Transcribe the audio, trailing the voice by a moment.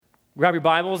Grab your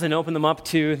Bibles and open them up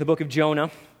to the book of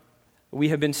Jonah. We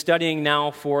have been studying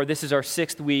now this is our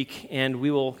 6th week, and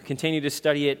we will continue to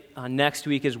study it next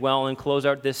week as well and close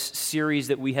out this series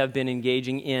that we have been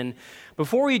engaging in.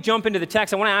 Before we jump into the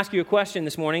text, I want to ask you a question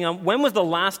this morning. When was the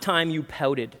last time you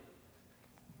pouted?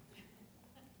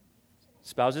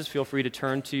 Spouses, feel free to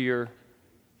turn to your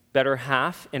better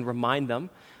half and remind them.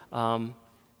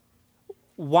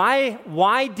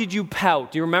 Why did you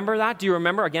pout? Do you remember that? Do you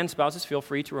remember? Again, spouses, feel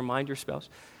free to remind your spouse.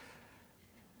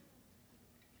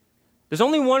 There's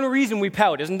only one reason we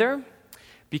pout, isn't there?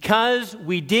 Because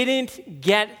we didn't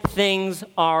get things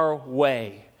our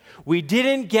way. We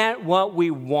didn't get what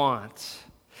we want.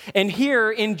 And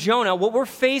here in Jonah, what we're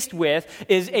faced with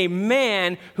is a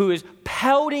man who is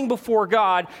pouting before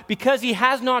God because he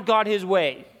has not got his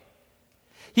way.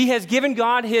 He has given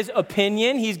God his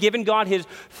opinion, he's given God his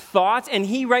thoughts, and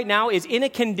he right now is in a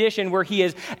condition where he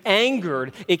is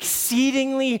angered,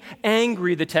 exceedingly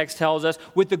angry, the text tells us,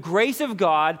 with the grace of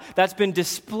God that's been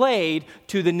displayed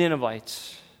to the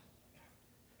Ninevites.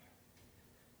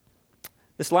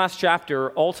 This last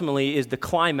chapter ultimately is the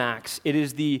climax. It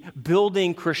is the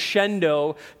building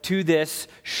crescendo to this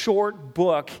short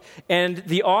book. And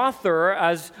the author,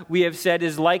 as we have said,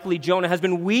 is likely Jonah, has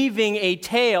been weaving a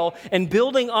tale and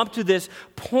building up to this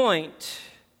point.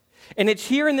 And it's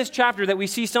here in this chapter that we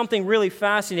see something really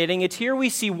fascinating. It's here we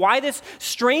see why this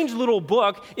strange little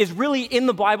book is really in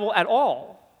the Bible at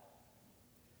all.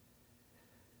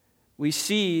 We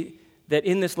see that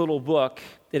in this little book,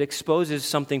 it exposes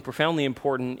something profoundly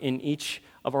important in each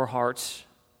of our hearts.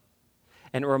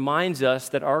 And it reminds us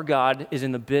that our God is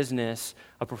in the business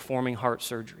of performing heart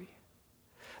surgery.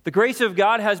 The grace of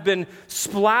God has been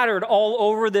splattered all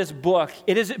over this book.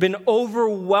 It has been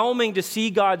overwhelming to see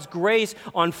God's grace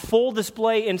on full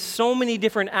display in so many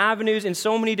different avenues, in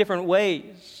so many different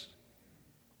ways.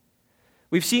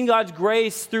 We've seen God's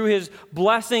grace through his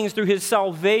blessings, through his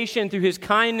salvation, through his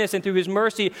kindness, and through his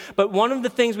mercy. But one of the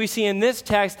things we see in this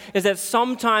text is that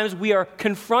sometimes we are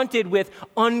confronted with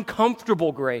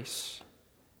uncomfortable grace.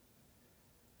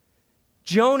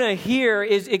 Jonah here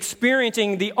is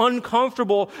experiencing the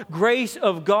uncomfortable grace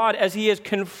of God as he is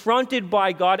confronted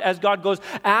by God, as God goes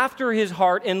after his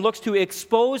heart and looks to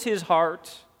expose his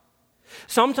heart.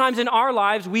 Sometimes in our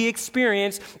lives, we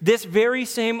experience this very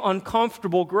same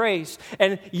uncomfortable grace.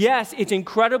 And yes, it's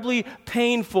incredibly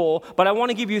painful, but I want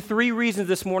to give you 3 reasons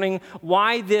this morning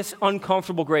why this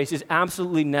uncomfortable grace is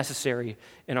absolutely necessary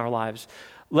in our lives.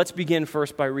 Let's begin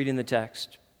first by reading the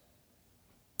text.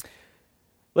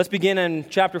 Let's begin in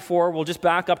chapter 4. We'll just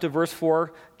back up to verse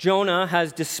 4. Jonah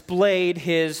has displayed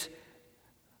his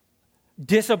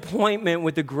disappointment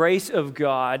with the grace of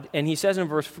God, and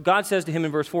God says to him in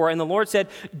verse 4, "And the Lord said,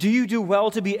 'Do you do well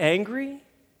to be angry?'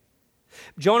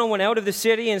 Jonah went out of the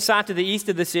city and sat to the east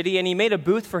of the city, and he made a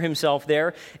booth for himself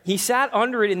there. He sat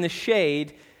under it in the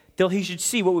shade till he should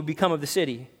see what would become of the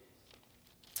city.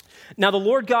 Now the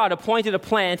Lord God appointed a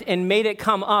plant and made it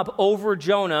come up over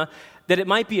Jonah, that it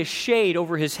might be a shade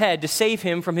over his head to save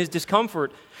him from his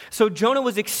discomfort. So Jonah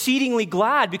was exceedingly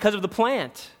glad because of the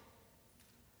plant.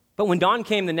 But when dawn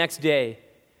came the next day,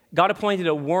 God appointed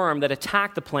a worm that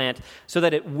attacked the plant so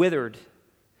that it withered.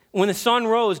 When the sun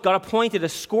rose, God appointed a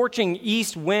scorching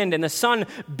east wind, and the sun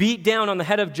beat down on the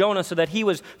head of Jonah so that he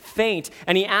was faint.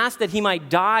 And he asked that he might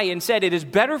die and said, 'It is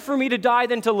better for me to die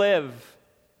than to live.'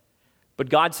 But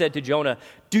God said to Jonah,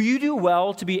 'Do you do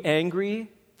well to be angry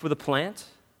for the plant?'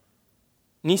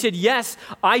 And he said, 'Yes,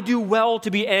 I do well to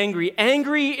be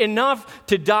angry enough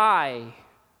to die.'"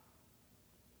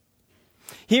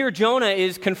 Here, Jonah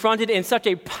is confronted in such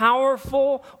a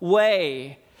powerful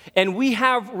way, and we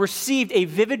have received a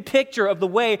vivid picture of the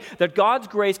way that God's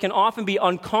grace can often be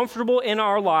uncomfortable in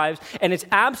our lives, and it's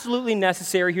absolutely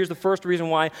necessary. Here's the first reason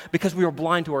why: because we are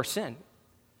blind to our sin.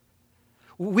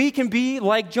 We can be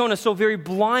like Jonah, so very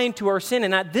blind to our sin,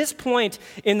 and at this point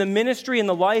in the ministry and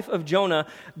the life of Jonah,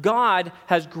 God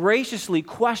has graciously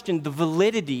questioned the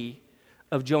validity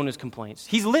of Jonah's complaints.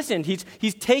 He's listened,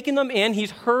 he's taken them in,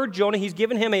 he's heard Jonah, he's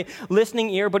given him a listening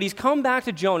ear, but he's come back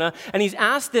to Jonah and he's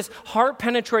asked this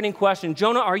heart-penetrating question: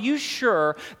 Jonah, are you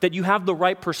sure that you have the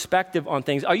right perspective on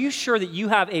things? Are you sure that you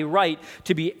have a right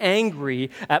to be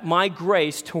angry at my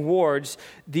grace towards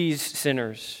these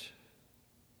sinners?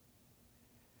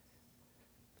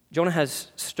 Jonah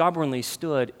has stubbornly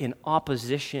stood in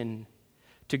opposition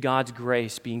to God's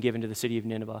grace being given to the city of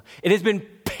Nineveh. It has been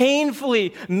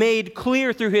painfully made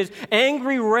clear through his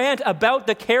angry rant about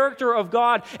the character of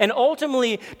God. And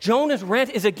ultimately, Jonah's rant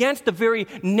is against the very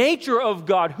nature of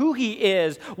God, who he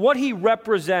is, what he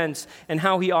represents, and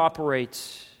how he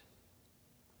operates.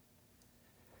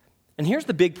 And here's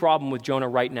the big problem with Jonah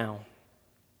right now.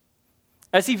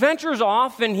 As he ventures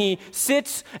off and he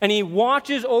sits and he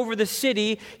watches over the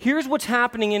city, here's what's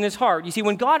happening in his heart. You see,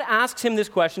 when God asks him this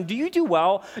question, do you do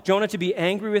well, Jonah, to be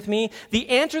angry with me? The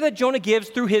answer that Jonah gives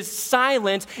through his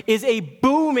silence is a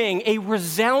booming, a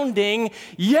resounding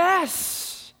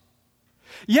yes.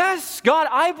 Yes, God,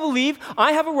 I believe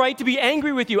I have a right to be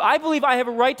angry with you. I believe I have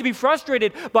a right to be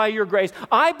frustrated by your grace.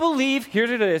 I believe, here's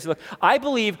what it is, look, I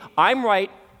believe I'm right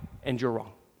and you're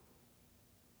wrong.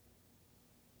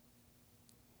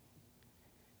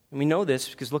 And we know this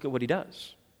because look at what he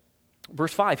does.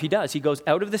 Verse 5, he does. He goes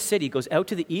out of the city, goes out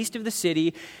to the east of the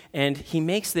city, and he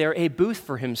makes there a booth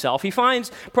for himself. He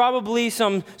finds probably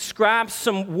some scraps,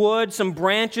 some wood, some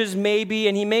branches maybe,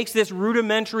 and he makes this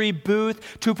rudimentary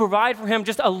booth to provide for him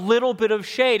just a little bit of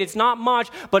shade. It's not much,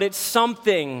 but it's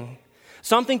something.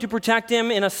 Something to protect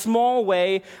him in a small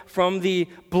way from the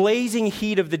blazing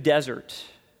heat of the desert.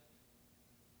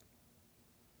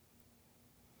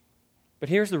 But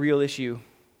here's the real issue.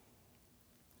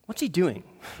 What's he doing?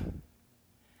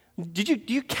 Do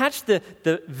you catch the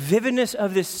vividness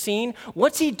of this scene?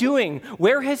 What's he doing?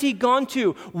 Where has he gone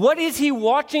to? What is he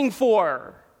watching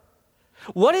for?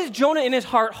 What is Jonah in his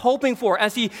heart hoping for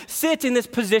as he sits in this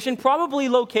position, probably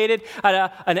located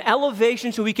at an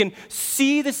elevation so he can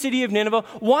see the city of Nineveh?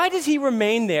 Why does he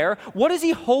remain there? What is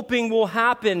he hoping will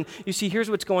happen? You see,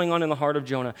 here's what's going on in the heart of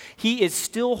Jonah. He is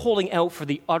still holding out for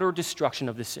the utter destruction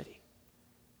of the city.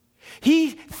 He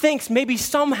thinks maybe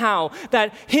somehow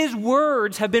that his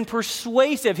words have been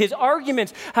persuasive, his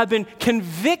arguments have been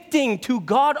convicting to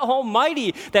God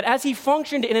Almighty, that as he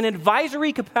functioned in an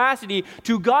advisory capacity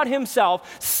to God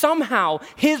himself, somehow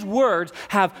his words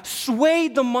have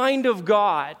swayed the mind of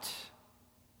God.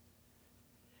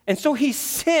 And so he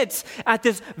sits at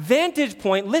this vantage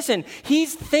point. Listen,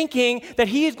 he's thinking that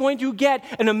he is going to get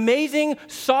an amazing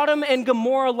Sodom and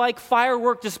Gomorrah-like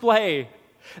firework display.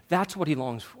 That's what he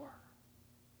longs for.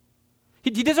 He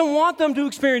doesn't want them to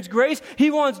experience grace. He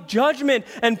wants judgment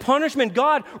and punishment.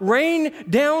 God, rain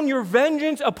down your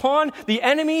vengeance upon the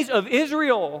enemies of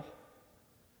Israel.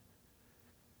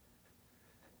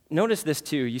 Notice this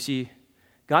too. You see,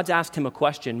 God's asked him a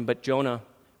question, but Jonah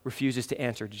refuses to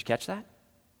answer. Did you catch that?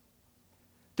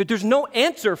 That there's no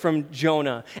answer from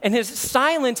Jonah. And his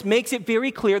silence makes it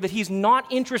very clear that he's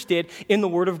not interested in the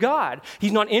Word of God.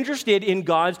 He's not interested in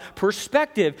God's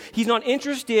perspective. He's not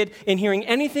interested in hearing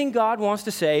anything God wants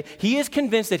to say. He is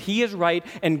convinced that he is right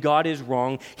and God is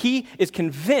wrong. He is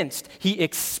convinced, he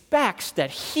expects that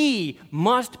he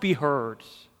must be heard.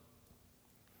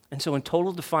 And so in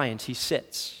total defiance, he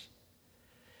sits.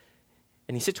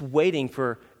 And he sits waiting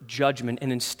for judgment.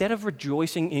 And instead of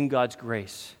rejoicing in God's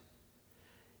grace,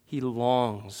 he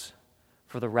longs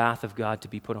for the wrath of God to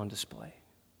be put on display.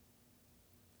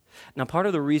 Now, part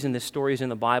of the reason this story is in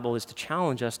the Bible is to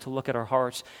challenge us to look at our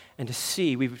hearts and to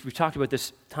see, we've talked about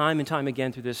this time and time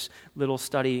again through this little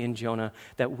study in Jonah,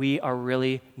 that we are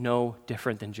really no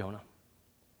different than Jonah.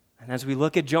 And as we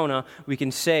look at Jonah, we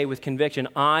can say with conviction,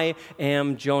 I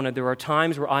am Jonah. There are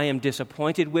times where I am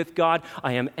disappointed with God,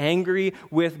 I am angry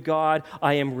with God,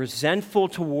 I am resentful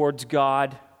towards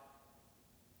God.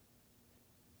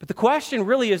 But the question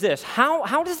really is this: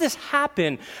 how does this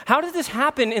happen? How does this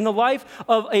happen in the life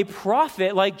of a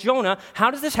prophet like Jonah?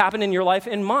 How does this happen in your life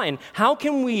and mine? How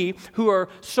can we, who are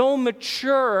so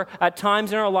mature at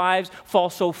times in our lives,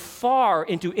 fall so far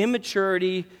into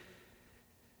immaturity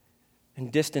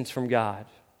and distance from God?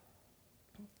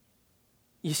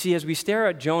 You see, as we stare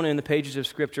at Jonah in the pages of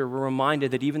Scripture, we're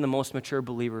reminded that even the most mature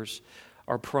believers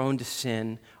are prone to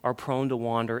sin, are prone to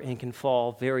wander, and can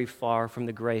fall very far from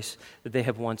the grace that they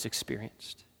have once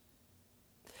experienced.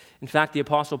 In fact, the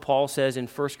Apostle Paul says in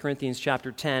 1 Corinthians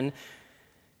chapter 10,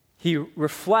 he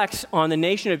reflects on the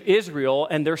nation of Israel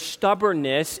and their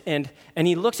stubbornness, and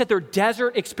he looks at their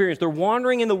desert experience. They're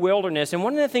wandering in the wilderness, and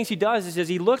one of the things he does is as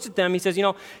he looks at them, he says,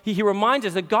 he reminds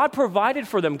us that God provided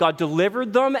for them. God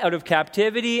delivered them out of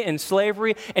captivity and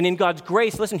slavery, and in God's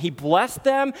grace, listen, he blessed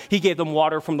them. He gave them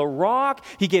water from the rock.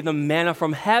 He gave them manna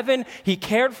from heaven. He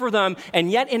cared for them,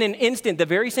 and yet in an instant, the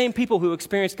very same people who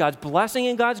experienced God's blessing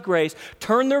and God's grace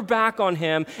turned their back on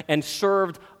him and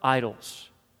served idols.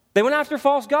 They went after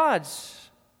false gods.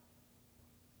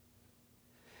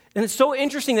 And it's so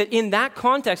interesting that in that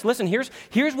context, listen,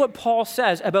 here's what Paul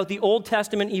says about the Old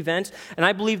Testament events, and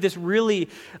I believe this really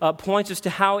points us to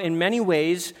how in many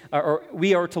ways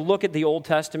we are to look at the Old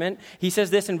Testament. He says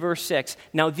this in verse 6,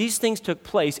 "Now these things took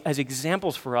place as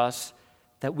examples for us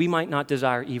that we might not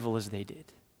desire evil as they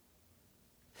did."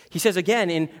 He says again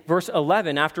in verse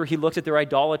 11, after he looks at their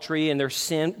idolatry and their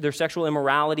sin, their sexual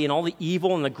immorality and all the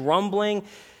evil and the grumbling,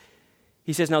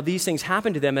 He says, now these things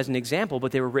happened to them as an example,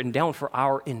 but they were written down for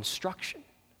our instruction.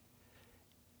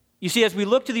 You see, as we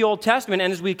look to the Old Testament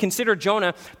and as we consider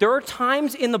Jonah, there are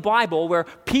times in the Bible where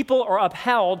people are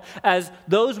upheld as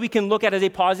those we can look at as a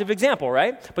positive example,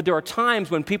 right? But there are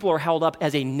times when people are held up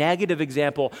as a negative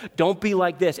example. Don't be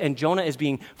like this. And Jonah is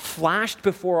being flashed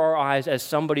before our eyes as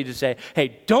somebody to say,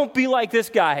 hey, don't be like this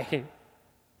guy.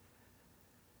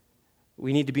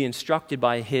 We need to be instructed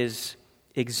by his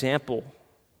example.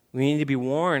 We need to be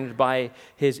warned by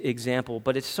his example.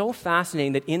 But it's so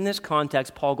fascinating that in this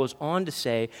context, Paul goes on to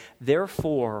say,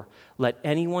 therefore, let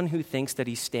anyone who thinks that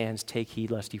he stands take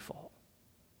heed lest he fall.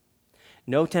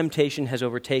 No temptation has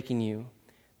overtaken you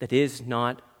that is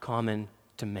not common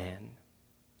to man.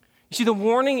 You see, the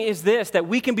warning is this, that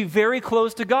we can be very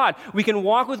close to God. We can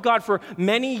walk with God for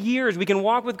many years. We can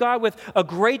walk with God with a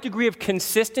great degree of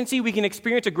consistency. We can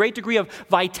experience a great degree of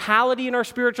vitality in our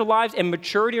spiritual lives and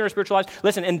maturity in our spiritual lives.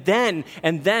 Listen, and then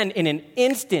in an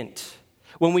instant,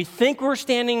 when we think we're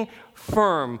standing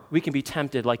firm, we can be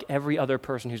tempted like every other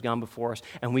person who's gone before us,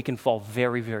 and we can fall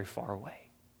very, very far away.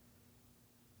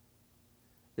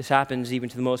 This happens even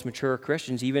to the most mature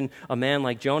Christians, even a man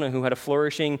like Jonah who had a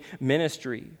flourishing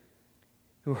ministry,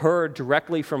 who heard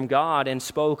directly from God and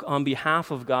spoke on behalf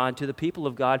of God to the people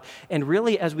of God. And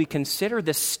really, as we consider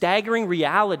the staggering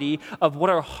reality of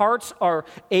what our hearts are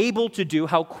able to do,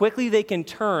 how quickly they can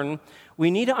turn,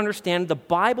 we need to understand the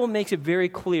Bible makes it very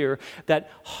clear that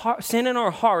sin in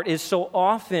our heart is so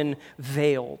often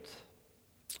veiled.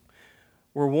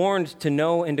 We're warned to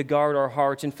know and to guard our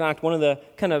hearts. In fact, one of the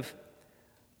kind of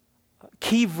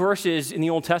key verses in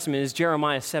the Old Testament is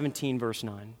Jeremiah 17, verse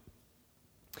 9.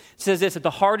 It says this, that the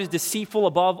heart is deceitful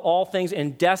above all things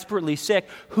and desperately sick.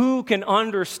 Who can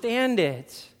understand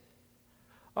it?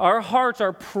 Our hearts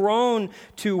are prone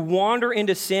to wander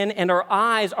into sin, and our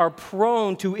eyes are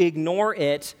prone to ignore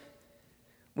it.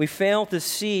 We fail to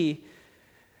see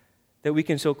that we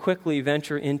can so quickly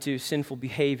venture into sinful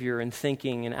behavior and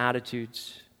thinking and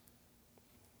attitudes.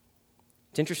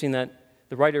 It's interesting that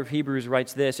the writer of Hebrews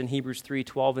writes this in Hebrews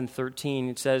 3:12 and 13.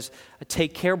 It says,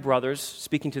 take care, brothers,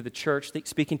 speaking to the church,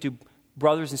 speaking to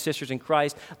brothers and sisters in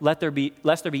Christ, lest there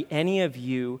be any of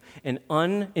you an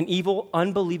evil,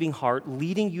 unbelieving heart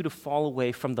leading you to fall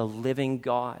away from the living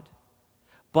God.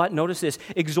 But notice this,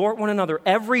 exhort one another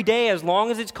every day as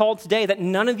long as it's called today, that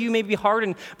none of you may be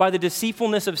hardened by the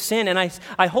deceitfulness of sin. And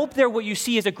I hope there what you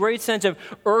see is a great sense of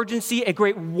urgency, a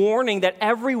great warning that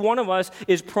every one of us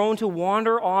is prone to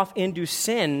wander off into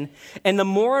sin. And the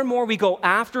more and more we go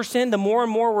after sin, the more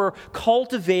and more we're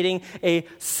cultivating a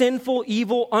sinful,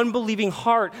 evil, unbelieving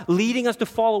heart, leading us to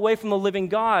fall away from the living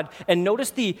God. And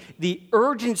notice the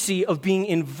urgency of being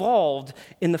involved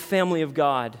in the family of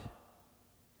God.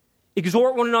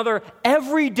 Exhort one another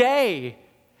every day.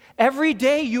 Every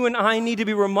day you and I need to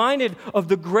be reminded of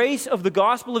the grace of the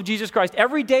gospel of Jesus Christ.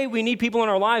 Every day we need people in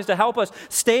our lives to help us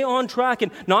stay on track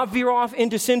and not veer off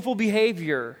into sinful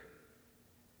behavior.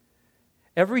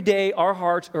 Every day our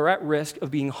hearts are at risk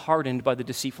of being hardened by the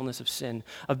deceitfulness of sin,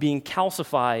 of being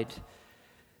calcified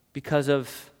because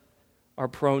of our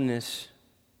proneness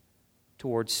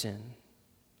towards sin.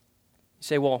 You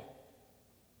say, well,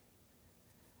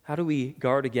 how do we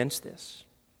guard against this?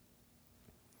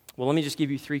 Well, let me just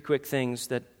give you 3 quick things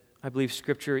that I believe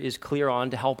Scripture is clear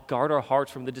on to help guard our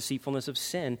hearts from the deceitfulness of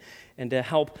sin and to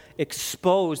help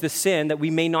expose the sin that we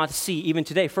may not see even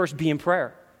today. First, be in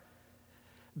prayer.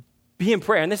 Be in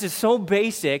prayer. And this is so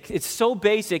basic. It's so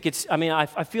basic.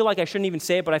 I feel like I shouldn't even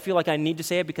say it, but I feel like I need to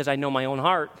say it because I know my own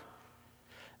heart.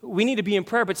 We need to be in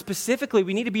prayer, but specifically,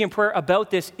 we need to be in prayer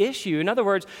about this issue. In other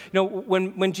words,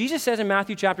 when Jesus says in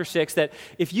Matthew chapter 6 that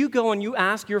if you go and you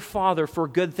ask your Father for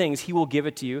good things, He will give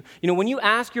it to you. When you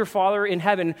ask your Father in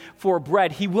heaven for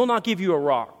bread, He will not give you a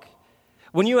rock.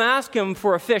 When you ask Him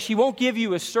for a fish, He won't give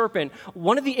you a serpent.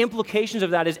 One of the implications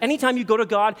of that is anytime you go to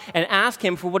God and ask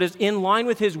Him for what is in line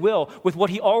with His will, with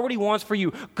what He already wants for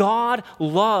you, God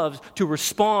loves to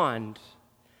respond.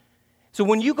 So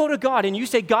when you go to God and you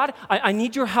say, God, I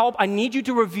need your help. I need you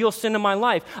to reveal sin in my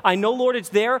life. I know, Lord, it's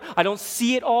there. I don't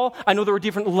see it all. I know there are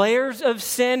different layers of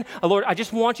sin. Lord, I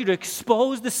just want you to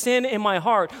expose the sin in my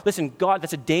heart. Listen, God,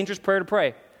 that's a dangerous prayer to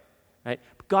pray. Right?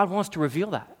 But God wants to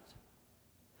reveal that.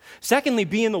 Secondly,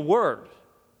 be in the Word.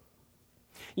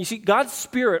 You see, God's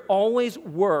Spirit always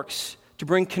works to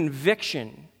bring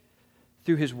conviction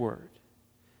through His Word.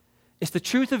 It's the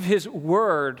truth of His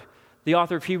Word. The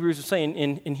author of Hebrews is saying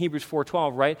in Hebrews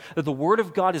 4:12, right? That the Word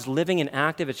of God is living and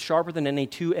active. It's sharper than any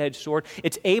two-edged sword.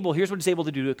 It's able, here's what it's able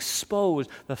to do, to expose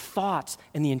the thoughts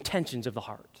and the intentions of the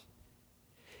heart.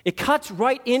 It cuts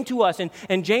right into us.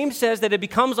 And James says that it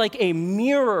becomes like a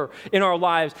mirror in our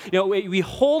lives. We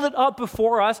hold it up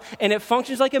before us, and it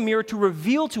functions like a mirror to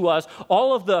reveal to us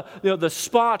all of the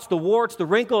spots, the warts, the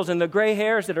wrinkles, and the gray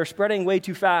hairs that are spreading way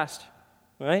too fast,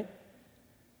 right?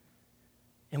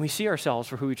 And we see ourselves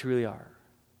for who we truly are.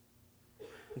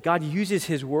 God uses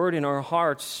his word in our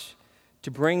hearts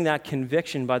to bring that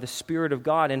conviction by the Spirit of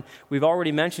God. And we've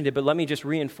already mentioned it, but let me just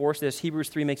reinforce this. Hebrews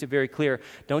 3 makes it very clear.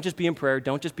 Don't just be in prayer.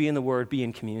 Don't just be in the word. Be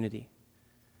in community.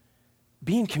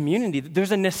 Be in community.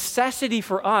 There's a necessity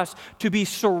for us to be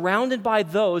surrounded by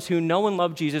those who know and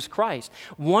love Jesus Christ.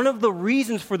 One of the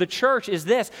reasons for the church is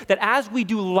this, that as we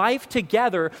do life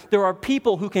together, there are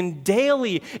people who can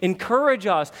daily encourage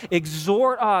us,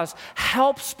 exhort us,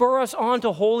 help spur us on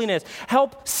to holiness,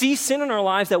 help see sin in our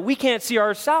lives that we can't see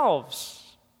ourselves.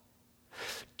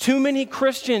 Too many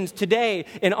Christians today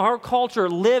in our culture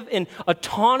live in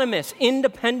autonomous,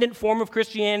 independent form of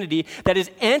Christianity that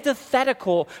is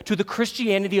antithetical to the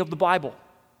Christianity of the Bible.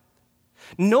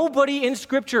 Nobody in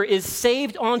Scripture is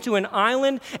saved onto an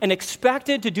island and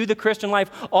expected to do the Christian life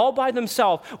all by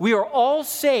themselves. We are all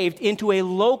saved into a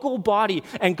local body,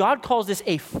 and God calls this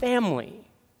a family.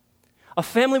 A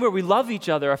family where we love each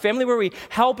other, a family where we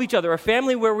help each other, a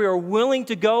family where we are willing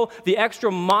to go the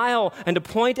extra mile and to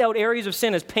point out areas of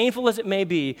sin, as painful as it may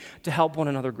be, to help one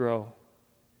another grow.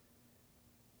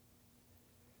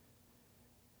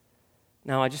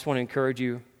 Now, I just want to encourage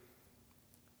you,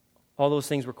 all those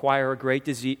things require a great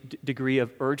degree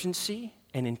of urgency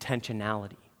and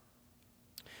intentionality.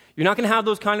 You're not going to have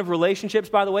those kind of relationships,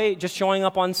 by the way, just showing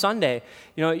up on Sunday.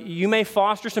 You may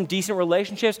foster some decent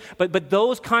relationships, but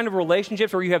those kind of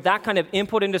relationships where you have that kind of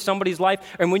input into somebody's life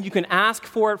and when you can ask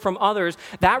for it from others,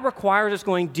 that requires us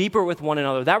going deeper with one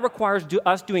another. That requires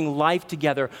us doing life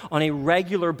together on a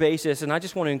regular basis. And I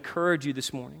just want to encourage you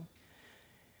this morning.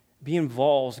 Be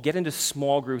involved, get into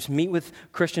small groups, meet with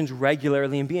Christians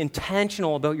regularly, and be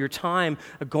intentional about your time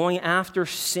of going after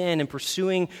sin and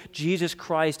pursuing Jesus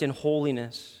Christ in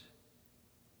holiness.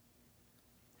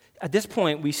 At this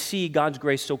point, we see God's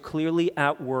grace so clearly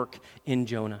at work in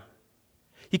Jonah.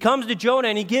 He comes to Jonah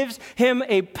and he gives him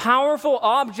a powerful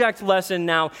object lesson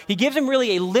now. He gives him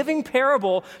really a living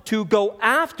parable to go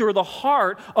after the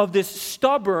heart of this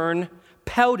stubborn,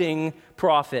 pouting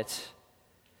prophet.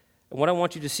 And what I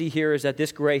want you to see here is that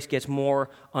this grace gets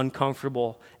more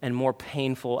uncomfortable and more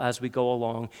painful as we go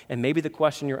along. And maybe the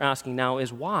question you're asking now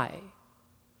is why?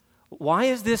 Why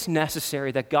is this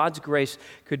necessary that God's grace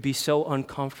could be so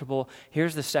uncomfortable?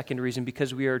 Here's the second reason,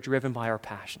 because we are driven by our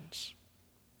passions.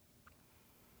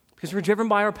 Because we're driven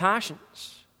by our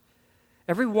passions.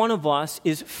 Every one of us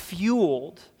is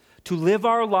fueled to live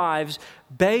our lives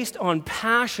based on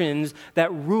passions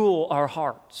that rule our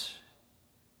hearts.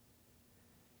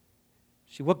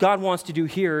 See, what God wants to do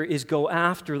here is go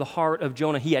after the heart of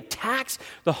Jonah. He attacks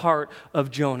the heart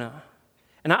of Jonah.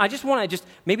 And I just want to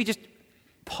maybe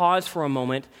pause for a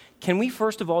moment. Can we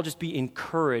first of all just be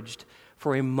encouraged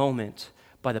for a moment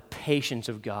by the patience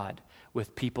of God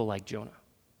with people like Jonah?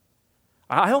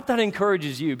 I hope that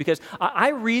encourages you, because I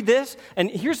read this, and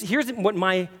here's what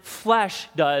my flesh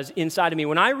does inside of me.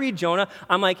 When I read Jonah,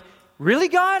 I'm like, really,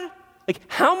 God? Like,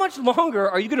 how much longer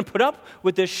are you going to put up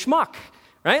with this schmuck?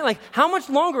 Right? Like, how much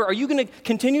longer are you going to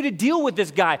continue to deal with this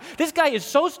guy? This guy is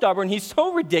so stubborn. He's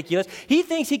so ridiculous. He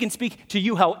thinks he can speak to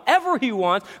you however he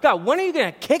wants. God, when are you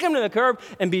going to kick him to the curb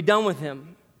and be done with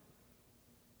him?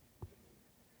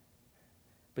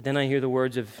 But then I hear the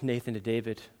words of Nathan to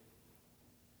David,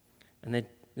 and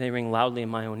they ring loudly in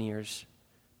my own ears.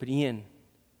 But Ian,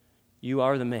 you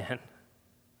are the man.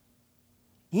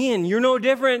 Ian, you're no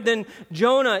different than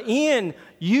Jonah. Ian,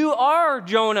 you are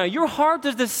Jonah. Your heart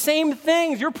does the same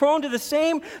things. You're prone to the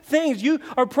same things. You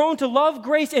are prone to love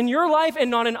grace in your life and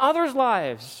not in others'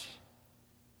 lives.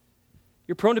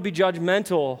 You're prone to be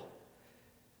judgmental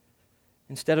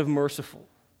instead of merciful.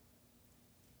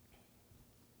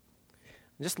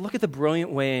 Just look at the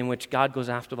brilliant way in which God goes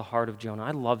after the heart of Jonah.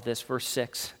 I love this, verse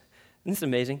 6. Isn't this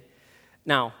amazing?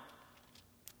 Now,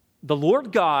 the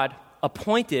Lord God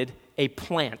appointed a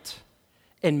plant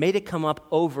and made it come up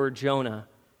over Jonah,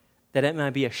 that it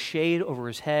might be a shade over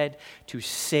his head to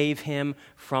save him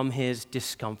from his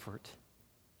discomfort.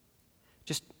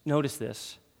 Just notice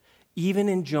this. Even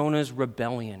in Jonah's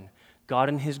rebellion, God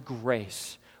in his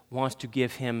grace wants to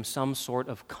give him some sort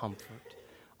of comfort.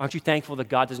 Aren't you thankful that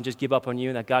God doesn't just give up on you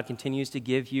and that God continues to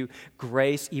give you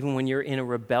grace even when you're in a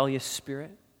rebellious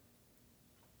spirit?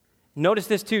 Notice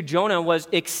this too. Jonah was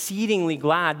exceedingly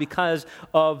glad because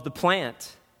of the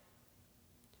plant.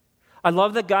 I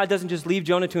love that God doesn't just leave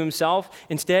Jonah to himself.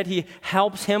 Instead, he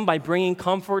helps him by bringing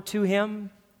comfort to him.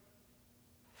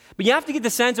 But you have to get the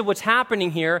sense of what's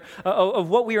happening here, of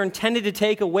what we are intended to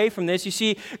take away from this. You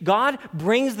see, God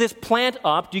brings this plant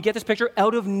up, do you get this picture,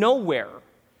 out of nowhere.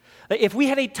 If we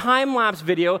had a time-lapse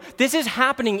video, this is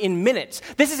happening in minutes.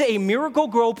 This is a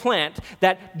Miracle-Gro plant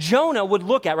that Jonah would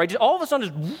look at, right? Just all of a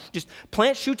sudden, just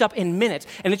plant shoots up in minutes.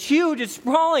 And it's huge, it's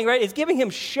sprawling, right? It's giving him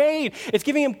shade. It's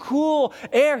giving him cool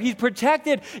air. He's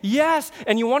protected. Yes.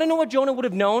 And you want to know what Jonah would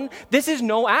have known? This is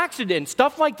no accident.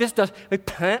 Stuff like this does,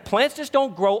 plants just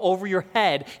don't grow over your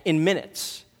head in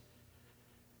minutes.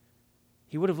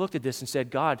 He would have looked at this and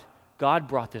said, God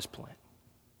brought this plant.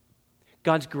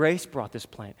 God's grace brought this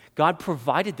plant. God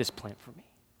provided this plant for me.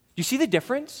 Do you see the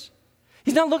difference?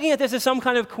 He's not looking at this as some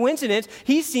kind of coincidence.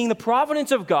 He's seeing the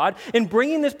providence of God in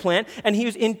bringing this plant, and he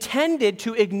was intended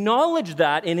to acknowledge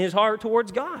that in his heart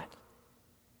towards God.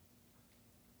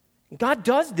 God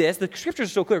does this. The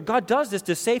scriptures are so clear. God does this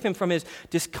to save him from his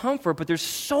discomfort, but there's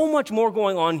so much more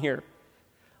going on here.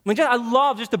 I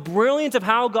love just the brilliance of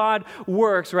how God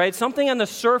works, right? Something on the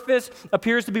surface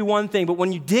appears to be one thing, but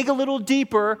when you dig a little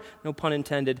deeper, no pun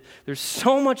intended, there's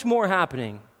so much more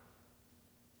happening.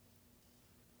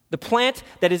 The plant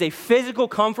that is a physical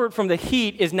comfort from the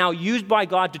heat is now used by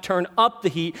God to turn up the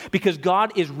heat because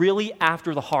God is really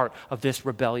after the heart of this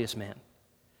rebellious man.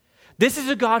 This is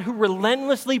a God who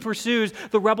relentlessly pursues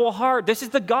the rebel heart. This is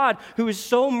the God who is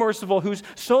so merciful, who's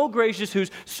so gracious,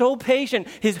 who's so patient.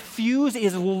 His fuse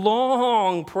is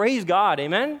long. Praise God.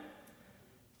 Amen?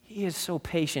 He is so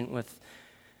patient with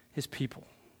his people.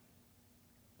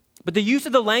 But the use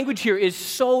of the language here is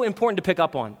so important to pick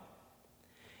up on.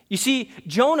 You see,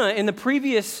 Jonah in the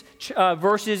previous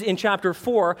verses in chapter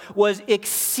 4 was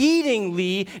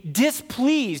exceedingly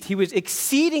displeased. He was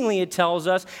exceedingly, it tells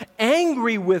us,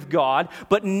 angry with God.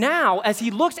 But now, as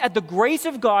he looks at the grace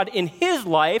of God in his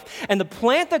life and the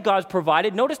plant that God's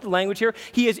provided, notice the language here,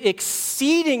 he is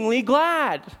exceedingly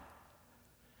glad.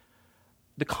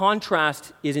 The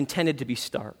contrast is intended to be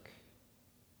stark.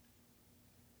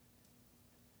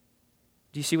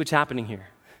 Do you see what's happening here?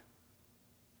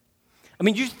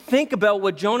 Just think about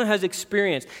what Jonah has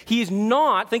experienced. He's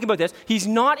not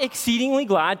exceedingly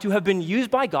glad to have been used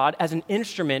by God as an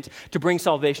instrument to bring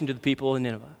salvation to the people in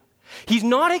Nineveh. He's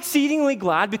not exceedingly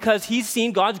glad because he's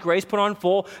seen God's grace put on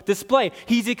full display.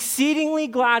 He's exceedingly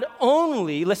glad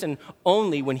only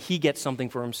when he gets something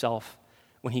for himself,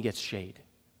 when he gets shade.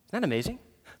 Isn't that amazing?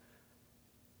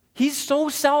 He's so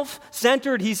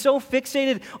self-centered. He's so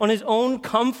fixated on his own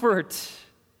comfort.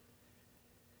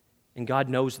 And God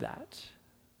knows that.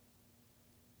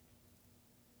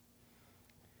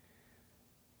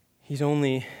 He's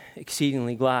only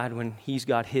exceedingly glad when he's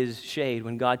got his shade,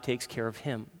 when God takes care of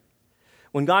him.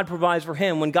 When God provides for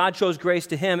him, when God shows grace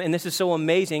to him, and this is so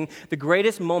amazing, the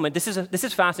greatest moment, this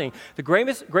is fascinating, the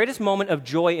greatest moment of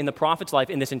joy in the prophet's life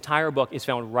in this entire book is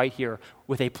found right here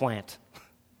with a plant.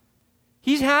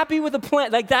 He's happy with a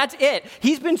plant, that's it.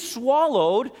 He's been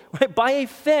swallowed by a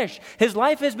fish. His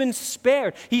life has been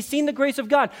spared. He's seen the grace of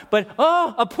God. But,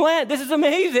 a plant, this is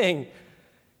amazing.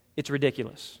 It's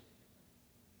ridiculous.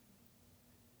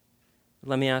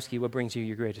 Let me ask you, what brings you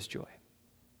your greatest joy?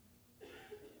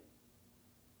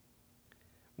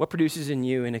 What produces in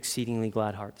you an exceedingly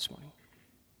glad heart this morning?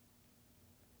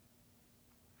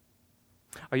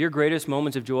 Are your greatest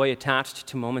moments of joy attached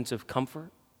to moments of comfort?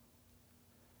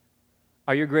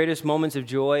 Are your greatest moments of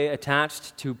joy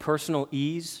attached to personal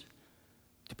ease,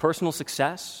 to personal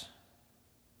success,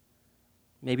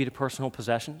 maybe to personal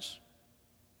possessions?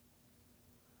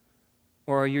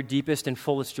 Or are your deepest and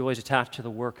fullest joys attached to the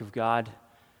work of God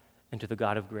and to the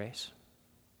God of grace?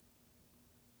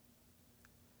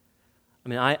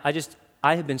 I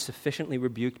have been sufficiently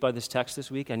rebuked by this text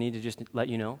this week. I need to just let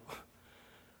you know.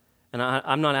 And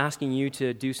I'm not asking you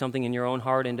to do something in your own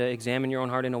heart and to examine your own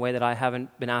heart in a way that I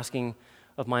haven't been asking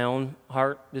of my own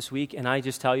heart this week. And I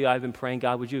just tell you, I've been praying,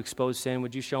 God, would you expose sin?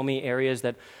 Would you show me areas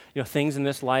that, things in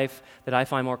this life that I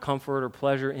find more comfort or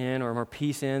pleasure in or more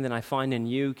peace in than I find in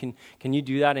you? Can you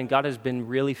do that? And God has been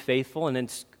really faithful, and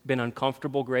it's been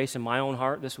uncomfortable grace in my own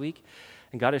heart this week.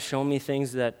 And God has shown me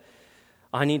things that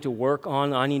I need to work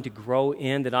on, I need to grow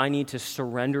in, that I need to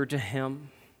surrender to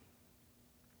Him.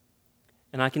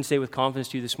 And I can say with confidence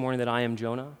to you this morning that I am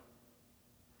Jonah.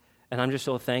 And I'm just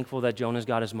so thankful that Jonah's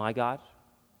God is my God.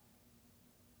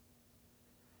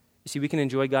 You see, we can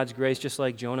enjoy God's grace just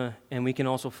like Jonah, and we can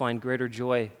also find greater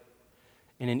joy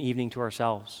in an evening to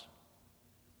ourselves.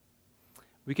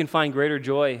 We can find greater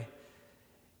joy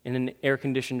in an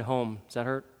air-conditioned home. Does that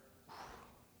hurt?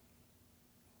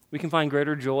 We can find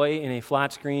greater joy in a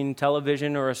flat screen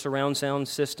television or a surround sound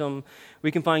system. We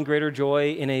can find greater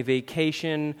joy in a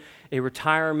vacation, a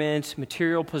retirement,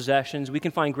 material possessions. We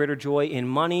can find greater joy in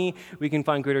money. We can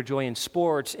find greater joy in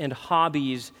sports and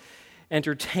hobbies,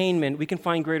 entertainment. We can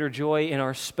find greater joy in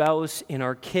our spouse, in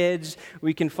our kids.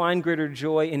 We can find greater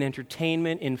joy in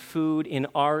entertainment, in food, in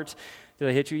art. Did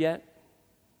I hit you yet?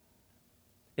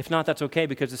 If not, that's okay,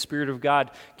 because the Spirit of God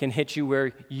can hit you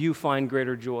where you find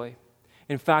greater joy.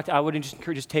 In fact, I would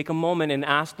just take a moment and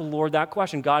ask the Lord that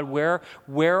question. God, where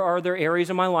are there areas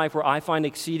in my life where I find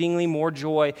exceedingly more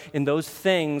joy in those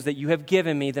things that you have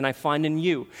given me than I find in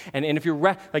you? And if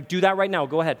you're do that right now.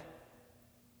 Go ahead.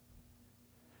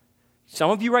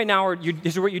 Some of you right now,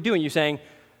 this is what you're doing. You're saying,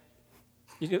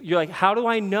 you're like, how do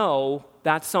I know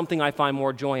that's something I find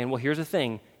more joy in? Well, here's the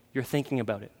thing. You're thinking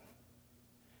about it.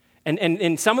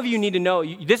 And some of you need to know,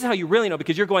 this is how you really know,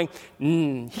 because you're going,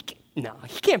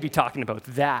 he can't be talking about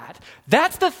that.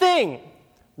 That's the thing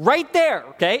right there,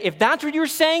 okay? If that's what you're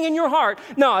saying in your heart,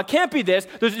 no, it can't be this.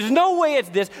 There's no way it's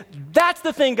this. That's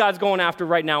the thing God's going after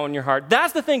right now in your heart.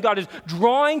 That's the thing God is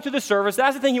drawing to the service.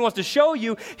 That's the thing he wants to show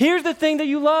you. Here's the thing that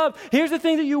you love. Here's the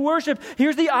thing that you worship.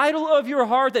 Here's the idol of your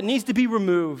heart that needs to be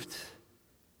removed.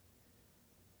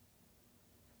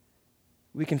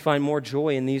 We can find more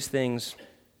joy in these things.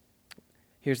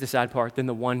 Here's the sad part, than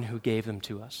the one who gave them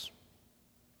to us.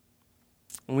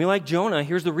 And we, like Jonah,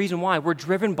 here's the reason why. We're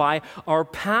driven by our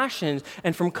passions.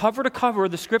 And from cover to cover,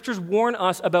 the Scriptures warn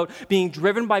us about being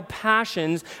driven by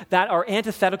passions that are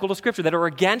antithetical to Scripture, that are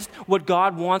against what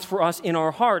God wants for us in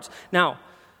our hearts. Now,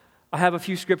 I have a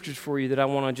few scriptures for you that I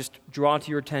want to just draw to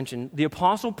your attention. The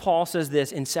Apostle Paul says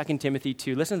this in 2 Timothy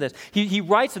 2. Listen to this. He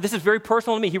writes, this is very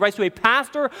personal to me. He writes to a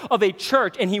pastor of a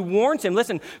church, and he warns him,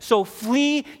 listen, so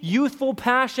flee youthful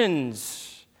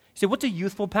passions. You say, what's a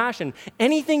youthful passion?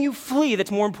 Anything you flee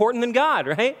that's more important than God,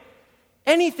 right?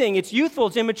 Anything. It's youthful,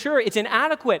 it's immature, it's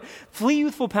inadequate. Flee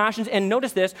youthful passions, and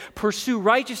notice this, pursue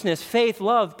righteousness, faith,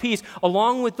 love, peace,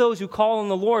 along with those who call on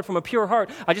the Lord from a pure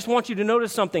heart. I just want you to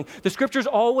notice something. The Scriptures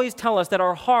always tell us that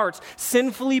our hearts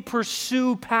sinfully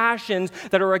pursue passions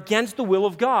that are against the will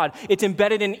of God. It's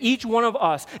embedded in each one of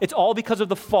us. It's all because of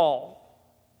the fall.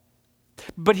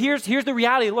 But here's the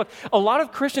reality. Look, a lot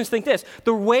of Christians think this.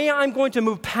 The way I'm going to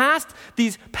move past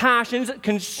these passions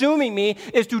consuming me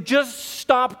is to just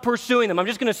stop pursuing them. I'm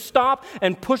just going to stop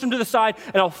and push them to the side,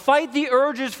 and I'll fight the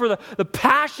urges for the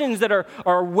passions that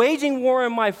are waging war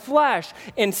in my flesh.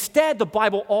 Instead, the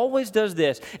Bible always does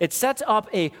this. It sets up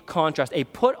a contrast, a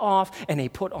put off and a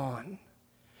put on.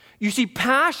 You see,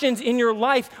 passions in your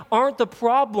life aren't the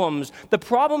problems. The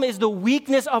problem is the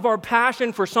weakness of our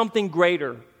passion for something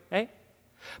greater. Okay?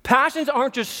 Passions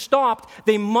aren't just stopped,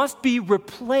 they must be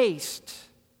replaced.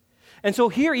 And so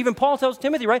here, even Paul tells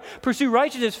Timothy, right? Pursue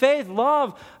righteousness, faith,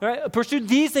 love, right? Pursue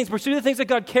these things, pursue the things that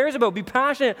God cares about. Be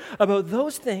passionate about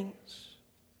those things.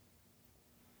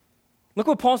 Look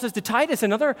what Paul says to Titus,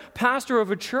 another pastor of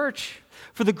a church.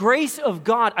 For the grace of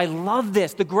God, I love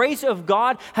this. The grace of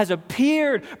God has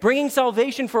appeared, bringing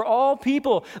salvation for all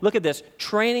people. Look at this,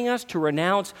 training us to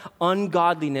renounce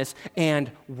ungodliness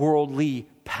and worldly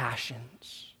passions.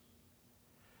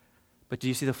 But do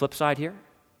you see the flip side here?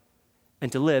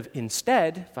 And to live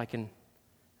instead, if I can,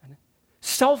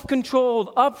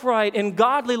 self-controlled, upright, and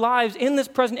godly lives in this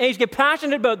present age. Get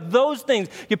passionate about those things.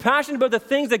 Get passionate about the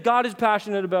things that God is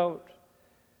passionate about.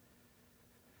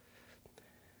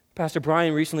 Pastor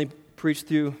Brian recently preached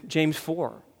through James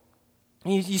 4.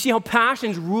 You see how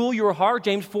passions rule your heart?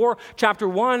 James 4, chapter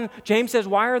 1, James says,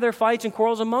 why are there fights and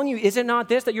quarrels among you? Is it not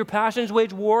this, that your passions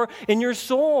wage war in your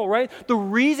soul, right? The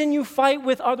reason you fight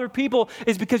with other people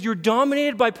is because you're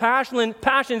dominated by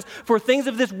passions for things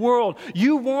of this world.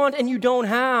 You want and you don't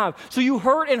have. So you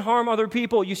hurt and harm other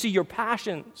people. You see, your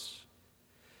passions,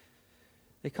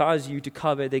 they cause you to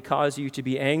covet. They cause you to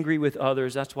be angry with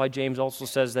others. That's why James also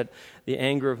says that the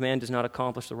anger of man does not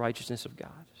accomplish the righteousness of God.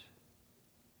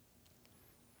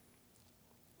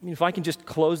 I mean, if I can just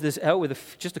close this out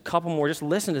with just a couple more, just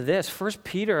listen to this. 1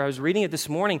 Peter, I was reading it this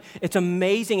morning. It's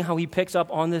amazing how he picks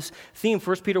up on this theme.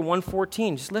 1 Peter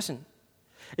 1:14, just listen.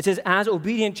 It says, as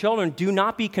obedient children, do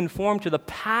not be conformed to the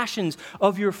passions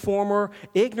of your former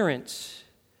ignorance.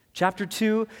 Chapter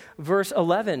 2, verse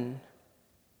 11.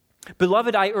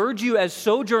 Beloved, I urge you as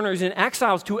sojourners and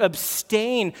exiles to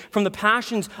abstain from the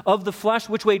passions of the flesh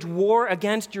which wage war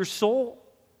against your soul.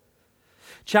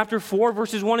 Chapter 4,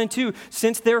 verses 1 and 2,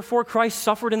 since therefore Christ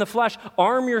suffered in the flesh,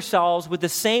 arm yourselves with the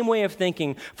same way of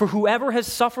thinking. For whoever has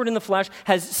suffered in the flesh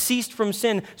has ceased from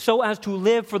sin, so as to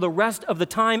live for the rest of the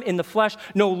time in the flesh,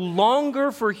 no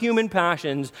longer for human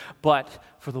passions, but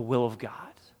for the will of God.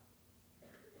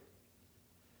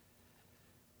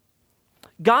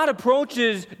 God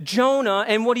approaches Jonah,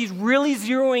 and what he's really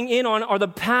zeroing in on are the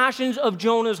passions of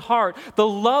Jonah's heart, the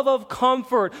love of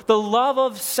comfort, the love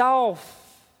of self.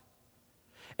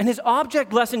 And his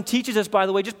object lesson teaches us, by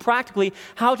the way, just practically,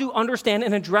 how to understand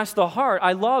and address the heart.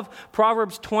 I love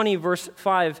Proverbs 20, verse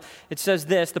 5. It says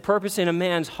this, "The purpose in a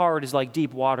man's heart is like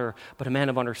deep water, but a man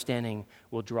of understanding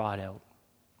will draw it out."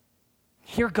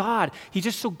 Hear God. He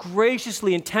just so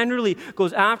graciously and tenderly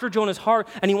goes after Jonah's heart,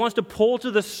 and he wants to pull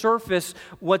to the surface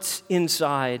what's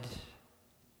inside.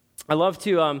 I love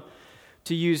to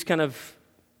use kind of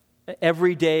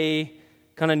everyday,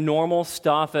 kind of normal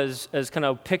stuff as kind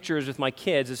of pictures with my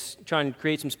kids, as trying to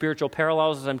create some spiritual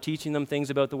parallels as I'm teaching them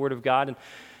things about the Word of God.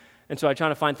 And so I try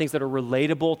to find things that are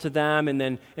relatable to them and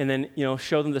then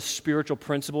show them the spiritual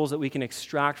principles that we can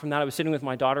extract from that. I was sitting with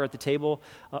my daughter at the table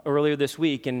earlier this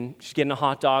week, and she's getting a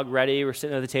hot dog ready. We're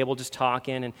sitting at the table just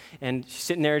talking, and she's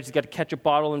sitting there. She's got a ketchup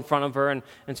bottle in front of her, and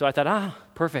so I thought,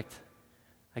 perfect.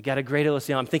 I got a great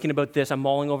illustration. I'm thinking about this. I'm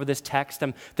mulling over this text.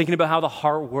 I'm thinking about how the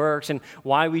heart works and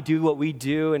why we do what we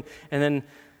do. And then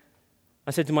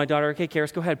I said to my daughter, "Okay,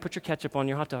 Karis, go ahead. Put your ketchup on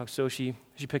your hot dog." So she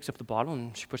picks up the bottle,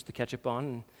 and she puts the ketchup on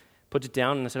and puts it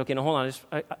down. And I said, "Okay, now hold on.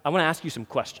 I want to ask you some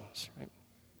questions." Right?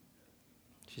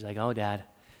 She's like, "Oh, Dad."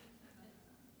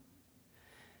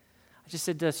 I just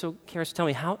said, "So, Karis, tell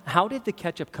me, how did the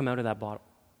ketchup come out of that bottle?"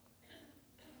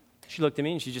 She looked at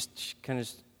me, and she kind of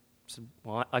said,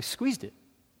 "Well, I squeezed it."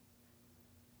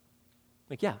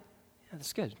 Like, yeah,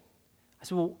 that's good. I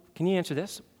said, "Well, can you answer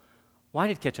this? Why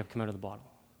did ketchup come out of the bottle?"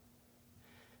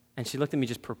 And she looked at me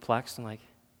just perplexed and like,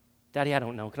 "Daddy, I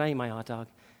don't know. Can I eat my hot dog?"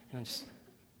 And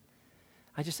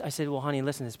I said, "Well, honey,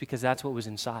 listen, it's because that's what was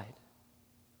inside."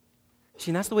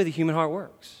 See, and that's the way the human heart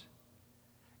works.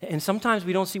 And sometimes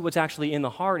we don't see what's actually in the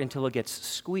heart until it gets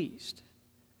squeezed.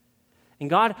 And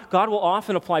God will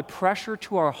often apply pressure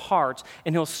to our hearts,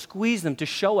 and he'll squeeze them to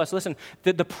show us, listen,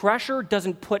 the pressure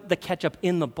doesn't put the ketchup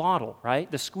in the bottle, right?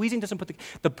 The squeezing doesn't put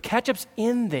the ketchup's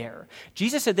in there.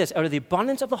 Jesus said this, out of the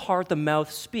abundance of the heart, the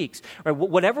mouth speaks. Right?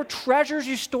 Whatever treasures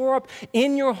you store up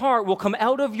in your heart will come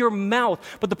out of your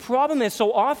mouth. But the problem is,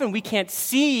 so often we can't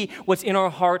see what's in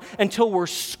our heart until we're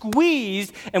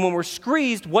squeezed, and when we're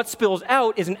squeezed, what spills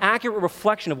out is an accurate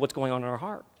reflection of what's going on in our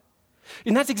heart.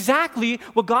 And that's exactly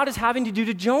what God is having to do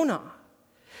to Jonah.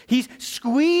 He's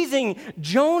squeezing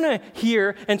Jonah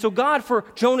here, and so God, for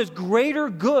Jonah's greater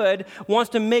good, wants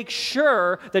to make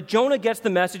sure that Jonah gets the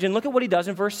message. And look at what he does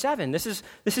in verse 7. This is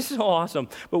so awesome.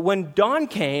 "But when dawn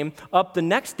came up the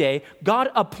next day,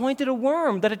 God appointed a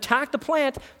worm that attacked the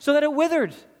plant so that it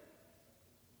withered.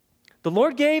 The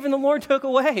Lord gave and the Lord took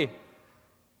away."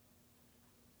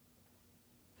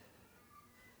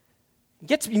 It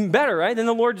gets even better, right? Then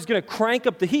the Lord is going to crank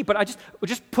up the heat. But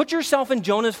just put yourself in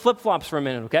Jonah's flip-flops for a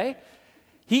minute, okay?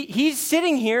 He's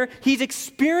sitting here. He's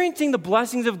experiencing the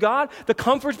blessings of God, the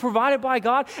comforts provided by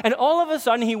God. And all of a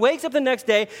sudden, he wakes up the next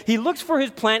day. He looks for his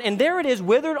plant, and there it is,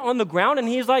 withered on the ground. And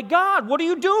he's like, "God, what are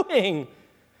you doing?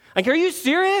 Like, are you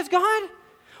serious, God?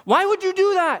 Why would you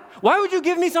do that? Why would you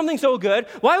give me something so good?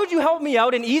 Why would you help me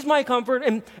out and ease my comfort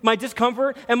and my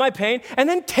discomfort and my pain and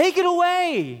then take it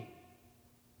away?"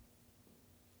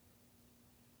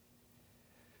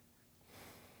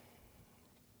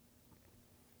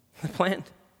 The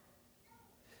plant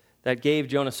that gave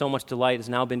Jonah so much delight has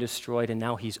now been destroyed, and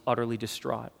now he's utterly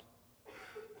distraught.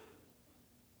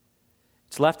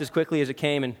 It's left as quickly as it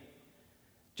came, and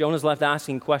Jonah's left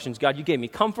asking questions. "God, you gave me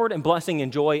comfort and blessing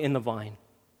and joy in the vine.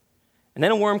 And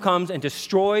then a worm comes and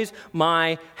destroys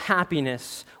my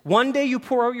happiness. One day you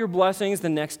pour out your blessings, the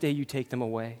next day you take them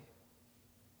away."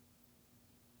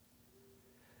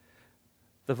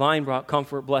 The vine brought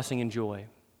comfort, blessing, and joy.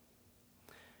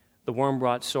 The worm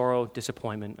brought sorrow,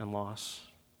 disappointment, and loss.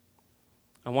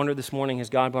 I wonder this morning, has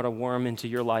God brought a worm into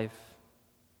your life?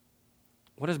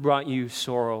 What has brought you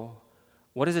sorrow?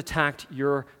 What has attacked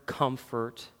your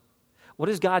comfort? What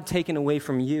has God taken away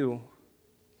from you?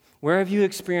 Where have you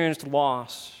experienced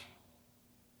loss?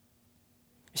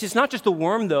 It's not just the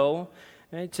worm, though.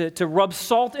 Right? To rub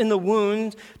salt in the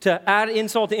wound, to add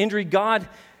insult to injury, God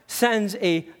sends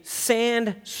a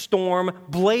sandstorm,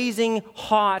 blazing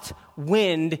hot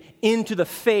wind into the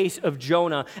face of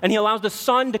Jonah. And he allows the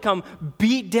sun to come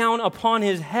beat down upon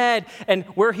his head. And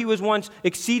where he was once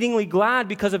exceedingly glad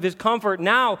because of his comfort,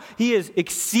 now he is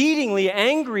exceedingly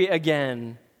angry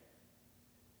again.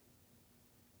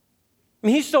 I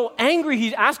mean, he's so angry,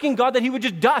 he's asking God that he would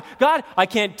just die. "God, I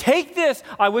can't take this.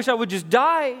 I wish I would just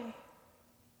die."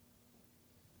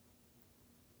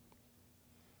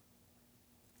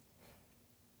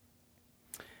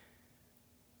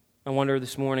 I wonder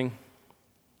this morning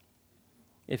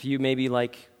if you maybe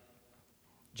like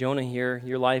Jonah here,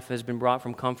 your life has been brought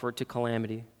from comfort to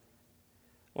calamity. I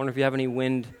wonder if you have any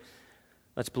wind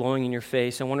that's blowing in your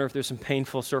face. I wonder if there's some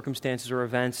painful circumstances or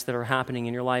events that are happening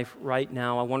in your life right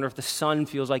now. I wonder if the sun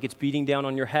feels like it's beating down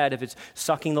on your head, if it's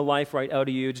sucking the life right out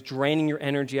of you, it's draining your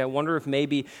energy. I wonder if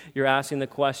maybe you're asking the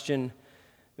question,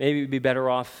 maybe it would be better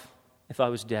off if I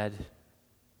was dead.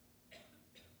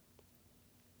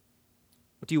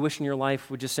 What do you wish in your life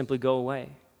would just simply go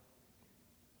away?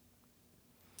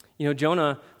 You know,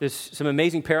 Jonah, there's some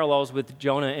amazing parallels with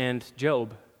Jonah and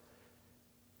Job.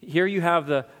 Here you have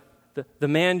the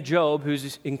man Job,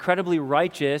 who's incredibly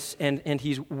righteous, and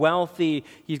he's wealthy,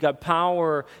 he's got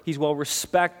power, he's well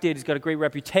respected, he's got a great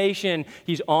reputation,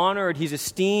 he's honored, he's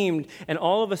esteemed, and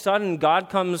all of a sudden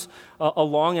God comes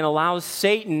along and allows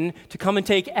Satan to come and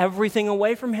take everything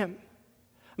away from him.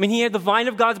 I mean, he had the vine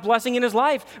of God's blessing in his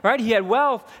life, right? He had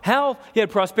wealth, health, he had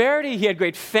prosperity, he had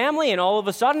great family, and all of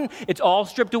a sudden, it's all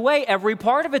stripped away, every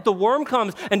part of it. The worm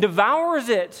comes and devours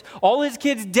it. All his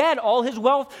kids dead, all his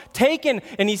wealth taken,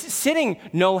 and he's sitting,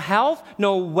 no health,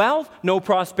 no wealth, no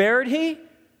prosperity.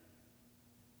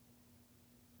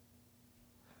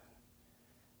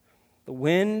 The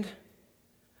wind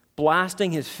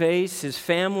blasting his face, his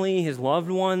family, his loved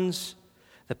ones,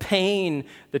 the pain,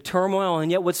 the turmoil, and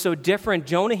yet what's so different,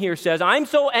 Jonah here says, I'm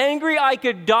so angry I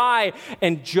could die.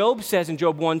 And Job says in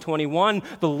Job 1:21,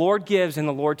 the Lord gives and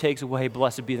the Lord takes away.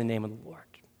 Blessed be the name of the Lord.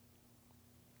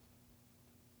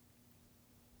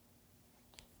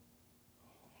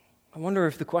 I wonder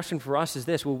if the question for us is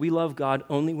this, will we love God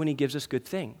only when he gives us good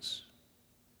things?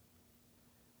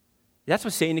 That's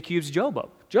what Satan accused Job of.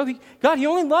 God, he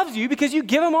only loves you because you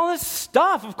give him all this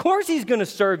stuff. Of course he's going to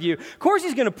serve you. Of course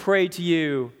he's going to pray to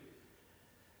you.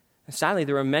 And sadly,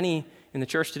 there are many in the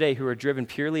church today who are driven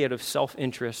purely out of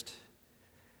self-interest.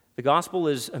 The gospel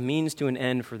is a means to an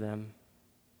end for them.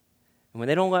 And when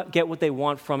they don't get what they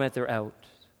want from it, they're out.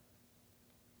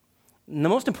 And the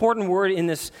most important word in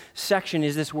this section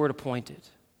is this word appointed.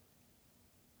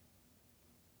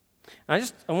 I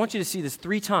want you to see this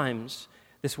 3 times.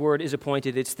 This word is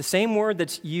appointed. It's the same word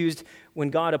that's used when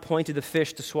God appointed the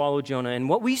fish to swallow Jonah. And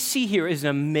what we see here is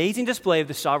an amazing display of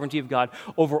the sovereignty of God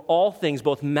over all things,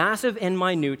 both massive and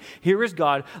minute. Here is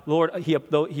God. Lord, he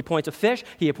appoints a fish,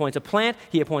 he appoints a plant,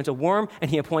 he appoints a worm, and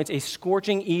he appoints a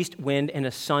scorching east wind and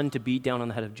a sun to beat down on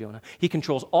the head of Jonah. He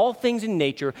controls all things in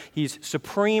nature. He's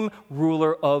supreme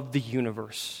ruler of the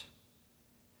universe.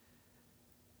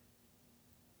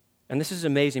 And this is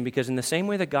amazing because in the same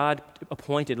way that God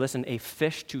appointed, a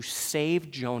fish to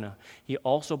save Jonah, he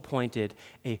also appointed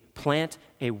a plant,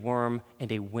 a worm,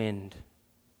 and a wind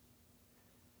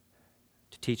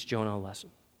to teach Jonah a lesson.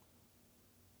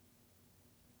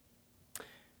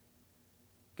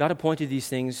 God appointed these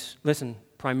things,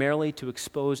 primarily to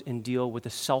expose and deal with the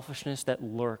selfishness that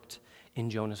lurked in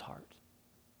Jonah's heart.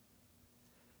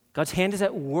 God's hand is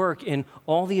at work in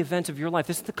all the events of your life.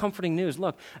 This is the comforting news.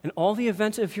 Look, in all the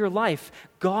events of your life,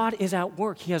 God is at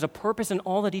work. He has a purpose in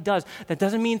all that he does. That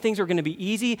doesn't mean things are going to be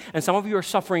easy, and some of you are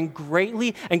suffering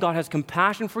greatly, and God has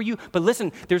compassion for you. But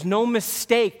listen, there's no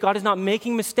mistake. God is not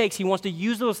making mistakes. He wants to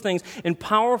use those things in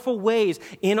powerful ways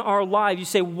in our lives. You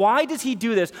say, why does he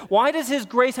do this? Why does his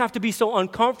grace have to be so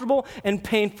uncomfortable and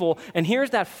painful? And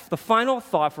here's the final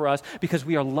thought for us, because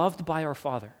we are loved by our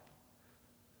Father.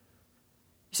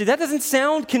 You see, that doesn't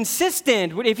sound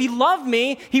consistent. If he loved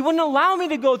me, he wouldn't allow me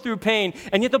to go through pain.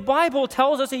 And yet the Bible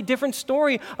tells us a different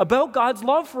story about God's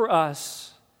love for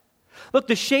us. Look,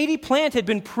 the shady plant had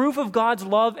been proof of God's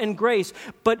love and grace,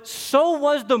 but so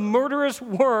was the murderous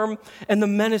worm and the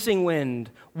menacing wind.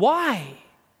 Why?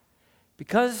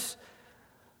 Because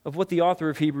of what the author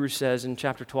of Hebrews says in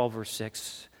chapter 12, verse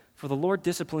 6. For the Lord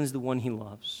disciplines the one he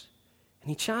loves, and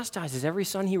he chastises every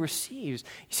son he receives.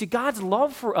 You see, God's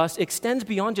love for us extends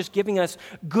beyond just giving us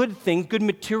good things, good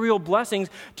material blessings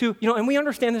to, and we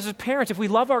understand this as parents. If we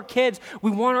love our kids, we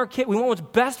want what's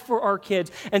best for our kids.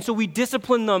 And so we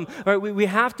discipline them. Right? We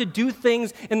have to do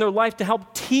things in their life to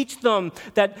help teach them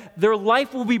that their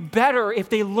life will be better if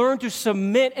they learn to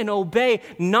submit and obey,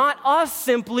 not us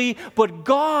simply, but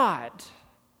God.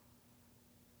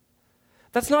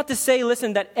 That's not to say,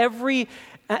 that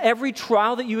every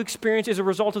trial that you experience is a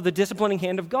result of the disciplining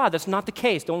hand of God. That's not the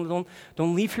case. Don't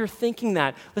leave here thinking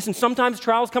that. Listen, sometimes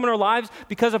trials come in our lives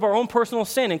because of our own personal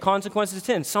sin and consequences of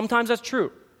sin. Sometimes that's true.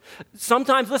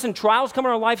 Sometimes, trials come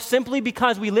in our life simply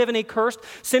because we live in a cursed,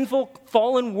 sinful,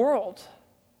 fallen world.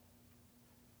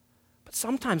 But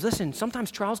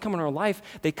sometimes trials come in our life.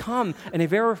 They come in a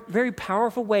very, very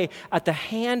powerful way at the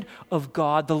hand of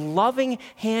God, the loving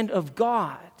hand of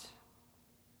God.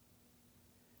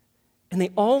 And they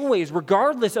always,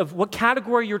 regardless of what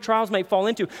category your trials might fall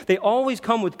into, they always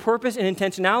come with purpose and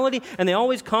intentionality, and they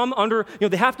always come under,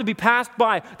 they have to be passed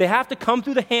by. They have to come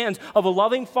through the hands of a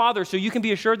loving Father, so you can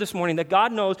be assured this morning that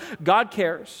God knows, God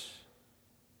cares.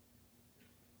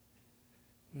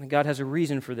 And that God has a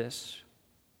reason for this.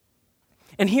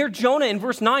 And here Jonah in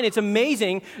verse 9, it's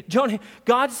amazing.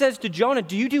 God says to Jonah,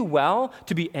 do you do well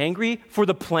to be angry for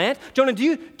the plant? Jonah, do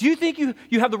you think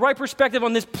you have the right perspective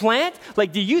on this plant?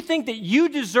 Like, do you think that you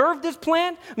deserve this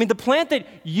plant? I mean, the plant that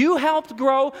you helped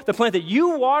grow, the plant that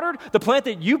you watered, the plant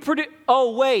that you produced.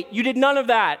 Oh, wait, you did none of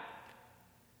that.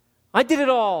 I did it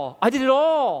all. I did it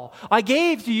all. I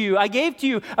gave to you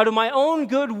out of my own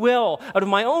goodwill, out of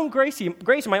my own grace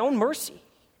and my own mercy.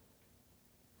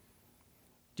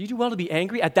 Do you do well to be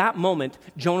angry? At that moment,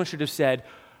 Jonah should have said,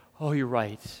 oh, you're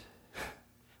right.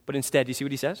 But instead, do you see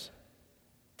what he says?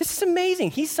 This is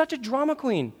amazing. He's such a drama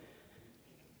queen.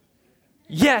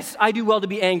 Yes, I do well to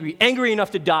be angry. Angry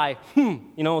enough to die.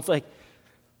 It's like,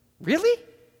 really?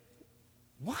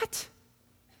 What?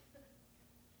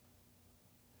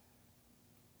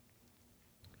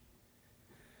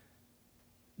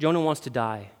 Jonah wants to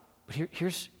die. But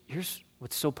here's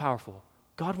what's so powerful.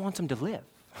 God wants him to live.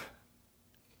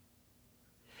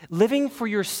 Living for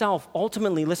yourself,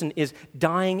 ultimately, listen, is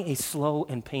dying a slow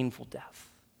and painful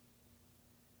death.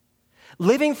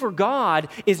 Living for God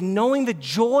is knowing the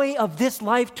joy of this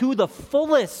life to the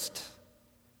fullest.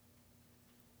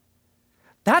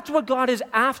 That's what God is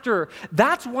after.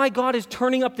 That's why God is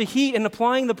turning up the heat and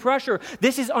applying the pressure.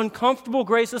 This is uncomfortable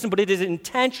grace, listen, but it is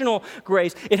intentional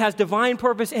grace. It has divine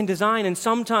purpose and design, and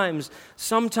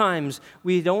sometimes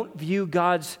we don't view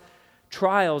God's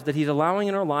trials that he's allowing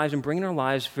in our lives and bringing our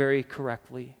lives very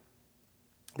correctly.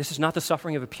 This is not the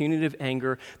suffering of a punitive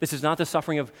anger. This is not the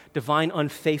suffering of divine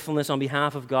unfaithfulness on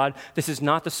behalf of God. This is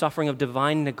not the suffering of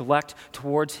divine neglect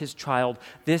towards his child.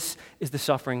 This is the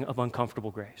suffering of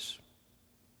uncomfortable grace.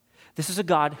 This is a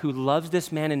God who loves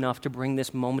this man enough to bring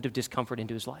this moment of discomfort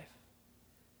into his life.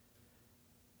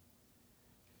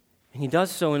 And he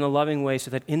does so in a loving way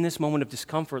so that in this moment of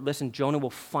discomfort, listen, Jonah will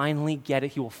finally get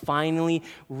it. He will finally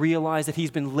realize that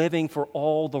he's been living for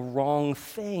all the wrong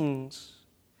things.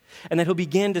 And that he'll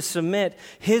begin to submit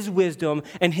his wisdom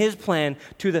and his plan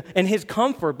and his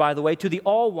comfort, by the way, to the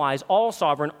all-wise,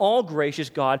 all-sovereign, all-gracious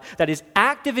God that is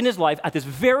active in his life at this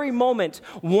very moment,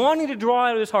 wanting to draw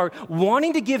out of his heart,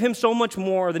 wanting to give him so much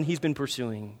more than he's been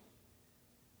pursuing.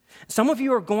 Some of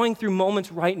you are going through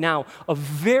moments right now of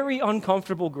very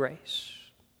uncomfortable grace.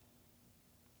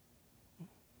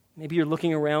 Maybe you're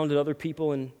looking around at other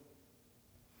people and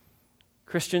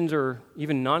Christians or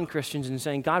even non-Christians and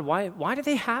saying, God, why do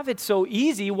they have it so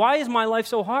easy? Why is my life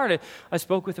so hard? I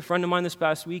spoke with a friend of mine this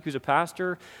past week who's a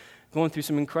pastor going through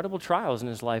some incredible trials in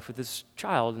his life with this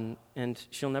child, and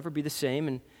she'll never be the same.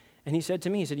 And he said to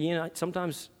me, he said,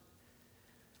 sometimes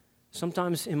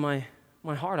in my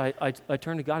heart, I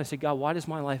turn to God and say, God, why does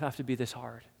my life have to be this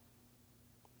hard?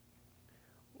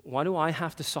 Why do I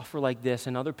have to suffer like this?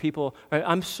 And other people,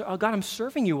 God, I'm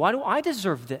serving you. Why do I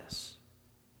deserve this?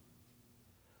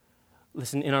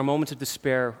 Listen, in our moments of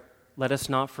despair, let us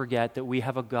not forget that we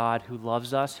have a God who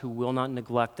loves us, who will not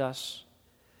neglect us,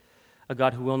 a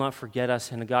God who will not forget us,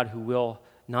 and a God who will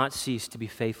not cease to be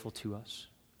faithful to us.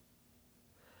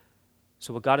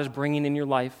 So what God is bringing in your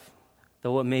life,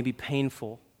 though it may be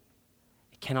painful,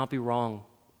 it cannot be wrong.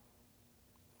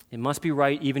 It must be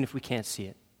right even if we can't see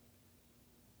it.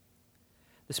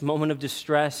 This moment of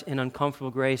distress and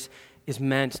uncomfortable grace is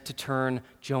meant to turn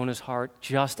Jonah's heart,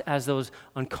 just as those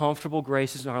uncomfortable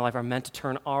graces in our life are meant to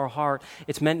turn our heart.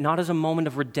 It's meant not as a moment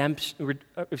of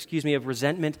of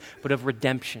resentment, but of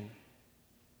redemption.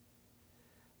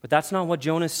 But that's not what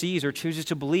Jonah sees or chooses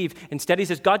to believe. Instead, he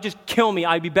says, God, just kill me.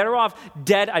 I'd be better off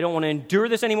dead. I don't want to endure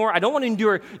this anymore. I don't want to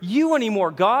endure you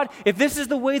anymore. God, if this is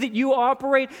the way that you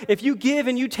operate, if you give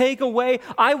and you take away,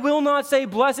 I will not say,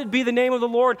 blessed be the name of the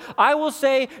Lord. I will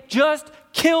say, just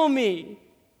kill me.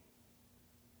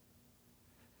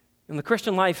 In the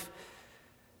Christian life,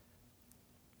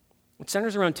 it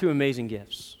centers around two amazing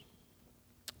gifts: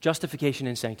 justification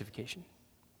and sanctification.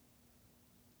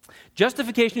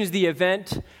 Justification is the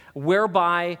event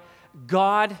whereby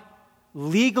God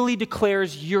legally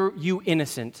declares you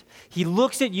innocent. He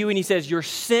looks at you and he says, your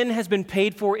sin has been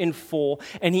paid for in full,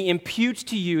 and he imputes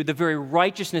to you the very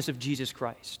righteousness of Jesus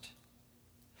Christ.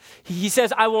 He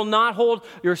says, I will not hold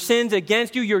your sins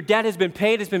against you. Your debt has been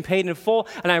paid. It's been paid in full.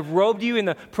 And I've robed you in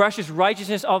the precious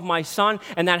righteousness of my Son.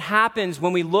 And that happens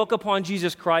when we look upon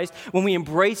Jesus Christ, when we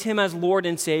embrace him as Lord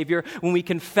and Savior, when we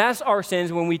confess our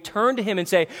sins, when we turn to him and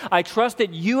say, I trust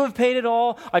that you have paid it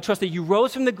all. I trust that you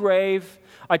rose from the grave.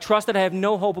 I trust that I have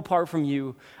no hope apart from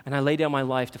you. And I lay down my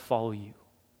life to follow you.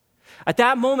 At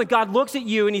that moment, God looks at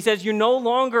you and he says, you're no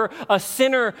longer a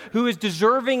sinner who is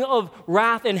deserving of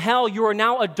wrath and hell. You are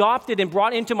now adopted and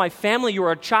brought into my family. You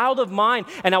are a child of mine,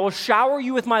 and I will shower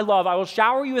you with my love. I will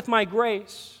shower you with my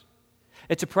grace.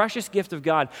 It's a precious gift of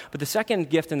God. But the second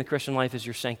gift in the Christian life is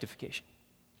your sanctification.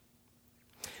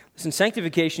 Listen,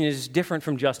 sanctification is different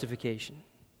from justification.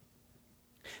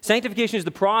 Sanctification is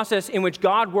the process in which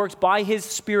God works by his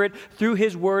Spirit through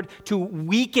his word to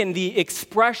weaken the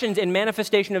expressions and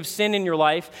manifestation of sin in your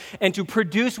life and to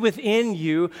produce within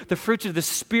you the fruits of the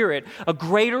Spirit, a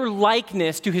greater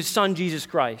likeness to his Son, Jesus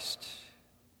Christ.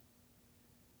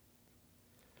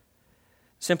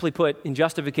 Simply put, in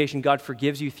justification, God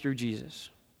forgives you through Jesus.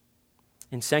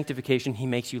 In sanctification, he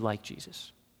makes you like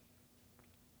Jesus.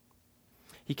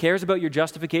 He cares about your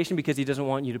justification because he doesn't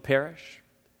want you to perish.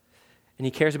 And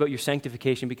he cares about your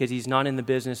sanctification because he's not in the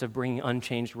business of bringing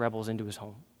unchanged rebels into his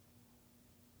home.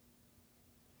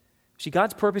 See,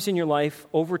 God's purpose in your life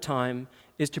over time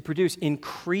is to produce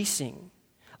increasing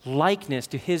likeness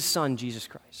to his Son, Jesus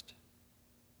Christ.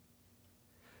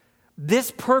 This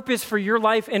purpose for your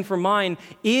life and for mine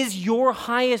is your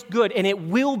highest good, and it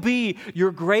will be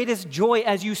your greatest joy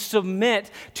as you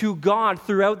submit to God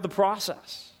throughout the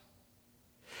process.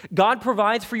 God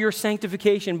provides for your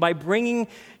sanctification by bringing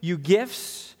you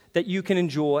gifts that you can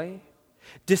enjoy,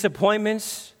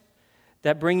 disappointments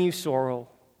that bring you sorrow,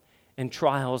 and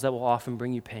trials that will often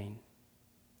bring you pain.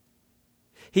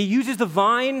 He uses the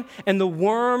vine and the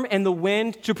worm and the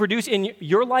wind to produce in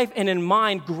your life and in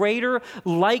mine greater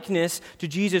likeness to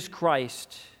Jesus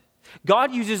Christ.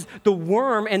 God uses the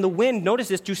worm and the wind, notice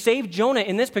this, to save Jonah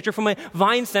in this picture from a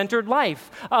vine-centered life.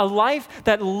 A life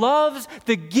that loves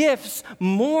the gifts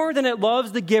more than it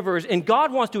loves the givers. And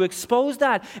God wants to expose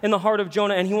that in the heart of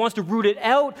Jonah, and he wants to root it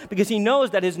out because he knows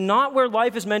that is not where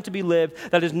life is meant to be lived.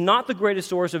 That is not the greatest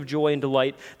source of joy and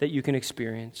delight that you can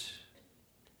experience.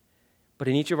 But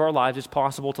in each of our lives, it's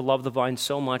possible to love the vine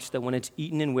so much that when it's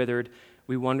eaten and withered,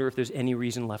 we wonder if there's any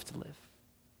reason left to live.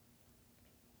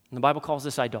 And the Bible calls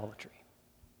this idolatry.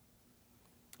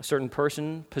 A certain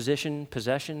person, position,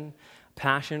 possession,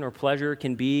 passion, or pleasure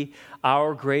can be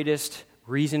our greatest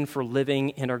reason for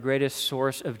living and our greatest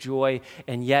source of joy,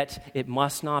 and yet it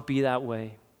must not be that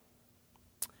way.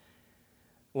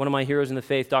 One of my heroes in the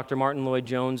faith, Dr. Martin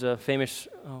Lloyd-Jones, a famous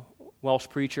Welsh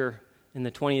preacher in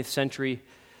the 20th century,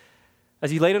 as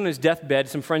he laid on his deathbed,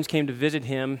 some friends came to visit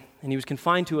him, and he was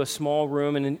confined to a small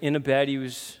room, and in a bed he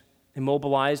was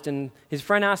immobilized, and his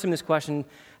friend asked him this question,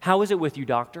 how is it with you,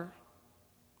 doctor?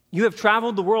 You have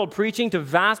traveled the world preaching to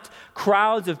vast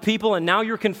crowds of people, and now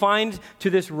you're confined to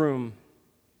this room.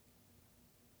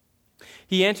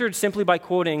 He answered simply by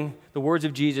quoting the words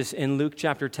of Jesus in Luke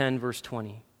chapter 10, verse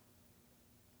 20.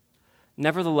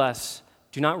 Nevertheless,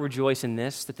 do not rejoice in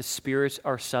this, that the spirits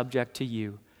are subject to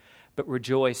you, but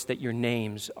rejoice that your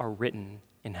names are written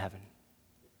in heaven.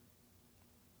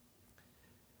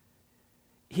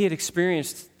 He had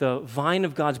experienced the vine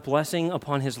of God's blessing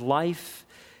upon his life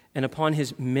and upon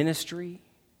his ministry,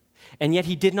 and yet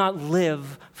he did not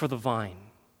live for the vine.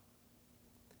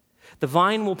 The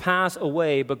vine will pass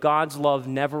away, but God's love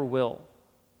never will.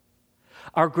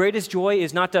 Our greatest joy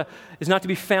is not to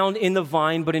be found in the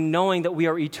vine, but in knowing that we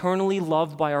are eternally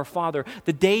loved by our Father.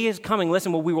 The day is coming,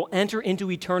 listen, where we will enter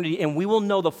into eternity and we will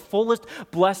know the fullest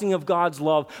blessing of God's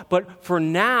love. But for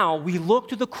now, we look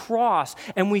to the cross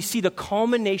and we see the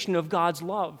culmination of God's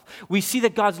love. We see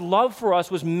that God's love for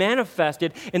us was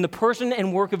manifested in the person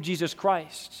and work of Jesus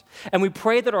Christ. And we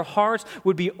pray that our hearts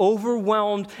would be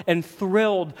overwhelmed and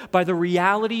thrilled by the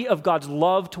reality of God's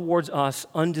love towards us,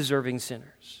 undeserving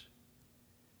sinners.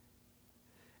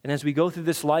 And as we go through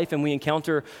this life and we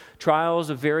encounter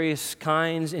trials of various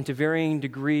kinds and to varying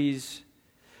degrees,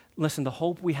 listen, the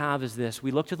hope we have is this. We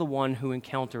look to the one who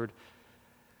encountered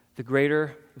the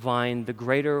greater vine, the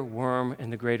greater worm,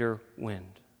 and the greater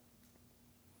wind.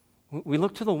 We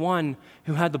look to the one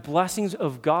who had the blessings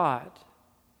of God,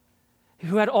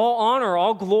 who had all honor,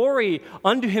 all glory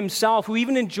unto himself, who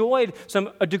even enjoyed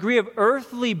a degree of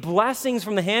earthly blessings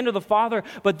from the hand of the Father.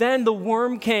 But then the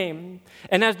worm came,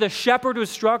 and as the shepherd was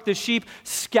struck, the sheep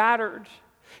scattered.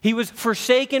 He was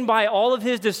forsaken by all of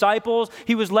his disciples.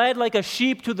 He was led like a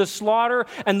sheep to the slaughter,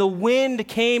 and the wind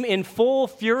came in full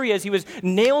fury as he was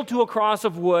nailed to a cross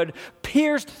of wood,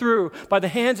 pierced through by the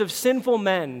hands of sinful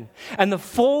men, and the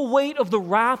full weight of the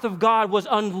wrath of God was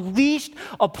unleashed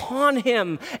upon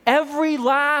him. Every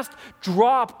last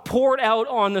drop poured out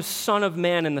on the Son of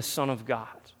Man and the Son of God.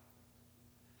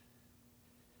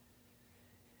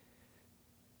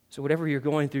 So whatever you're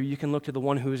going through, you can look to the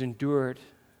one who has endured.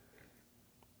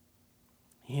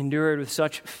 He endured with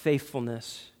such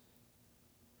faithfulness.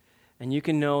 And you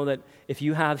can know that if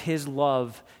you have his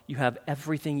love, you have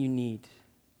everything you need.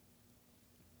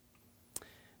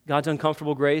 God's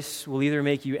uncomfortable grace will either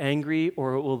make you angry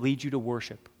or it will lead you to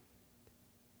worship.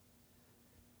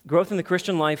 Growth in the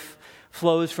Christian life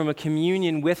flows from a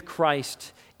communion with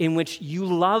Christ in which you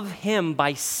love him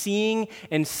by seeing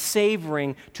and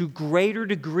savoring to greater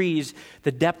degrees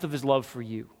the depth of his love for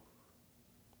you.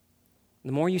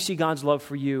 The more you see God's love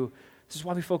for you, this is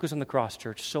why we focus on the cross,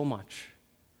 church, so much.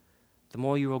 The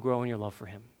more you will grow in your love for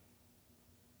him.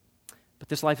 But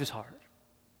this life is hard.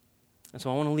 And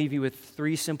so I want to leave you with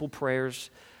 3 simple prayers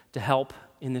to help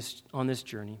on this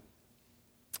journey.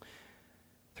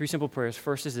 3 simple prayers.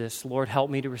 First is this: Lord, help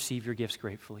me to receive your gifts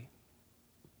gratefully.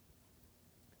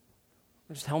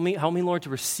 Just help me, Lord, to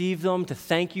receive them, to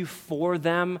thank you for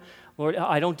them. Lord,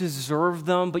 I don't deserve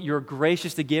them, but you're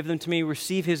gracious to give them to me.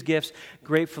 Receive his gifts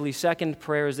gratefully. Second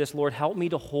prayer is this: Lord, help me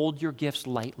to hold your gifts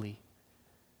lightly.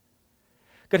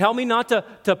 God, help me not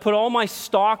to put all my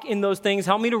stock in those things.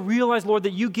 Help me to realize, Lord,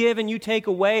 that you give and you take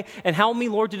away. And help me,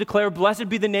 Lord, to declare, blessed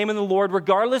be the name of the Lord,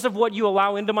 regardless of what you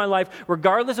allow into my life,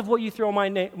 regardless of what you throw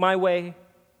my way.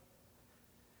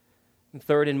 And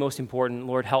third and most important,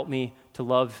 Lord, help me to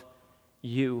love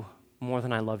you more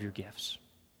than I love your gifts.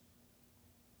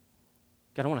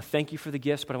 God, I want to thank you for the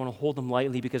gifts, but I want to hold them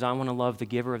lightly because I want to love the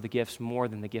giver of the gifts more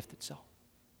than the gift itself.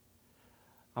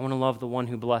 I want to love the one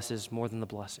who blesses more than the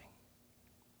blessing.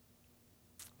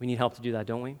 We need help to do that,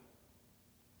 don't we?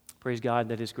 Praise God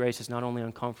that his grace is not only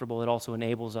uncomfortable, it also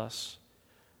enables us,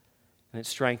 and it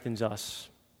strengthens us,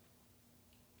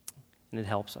 and it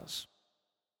helps us.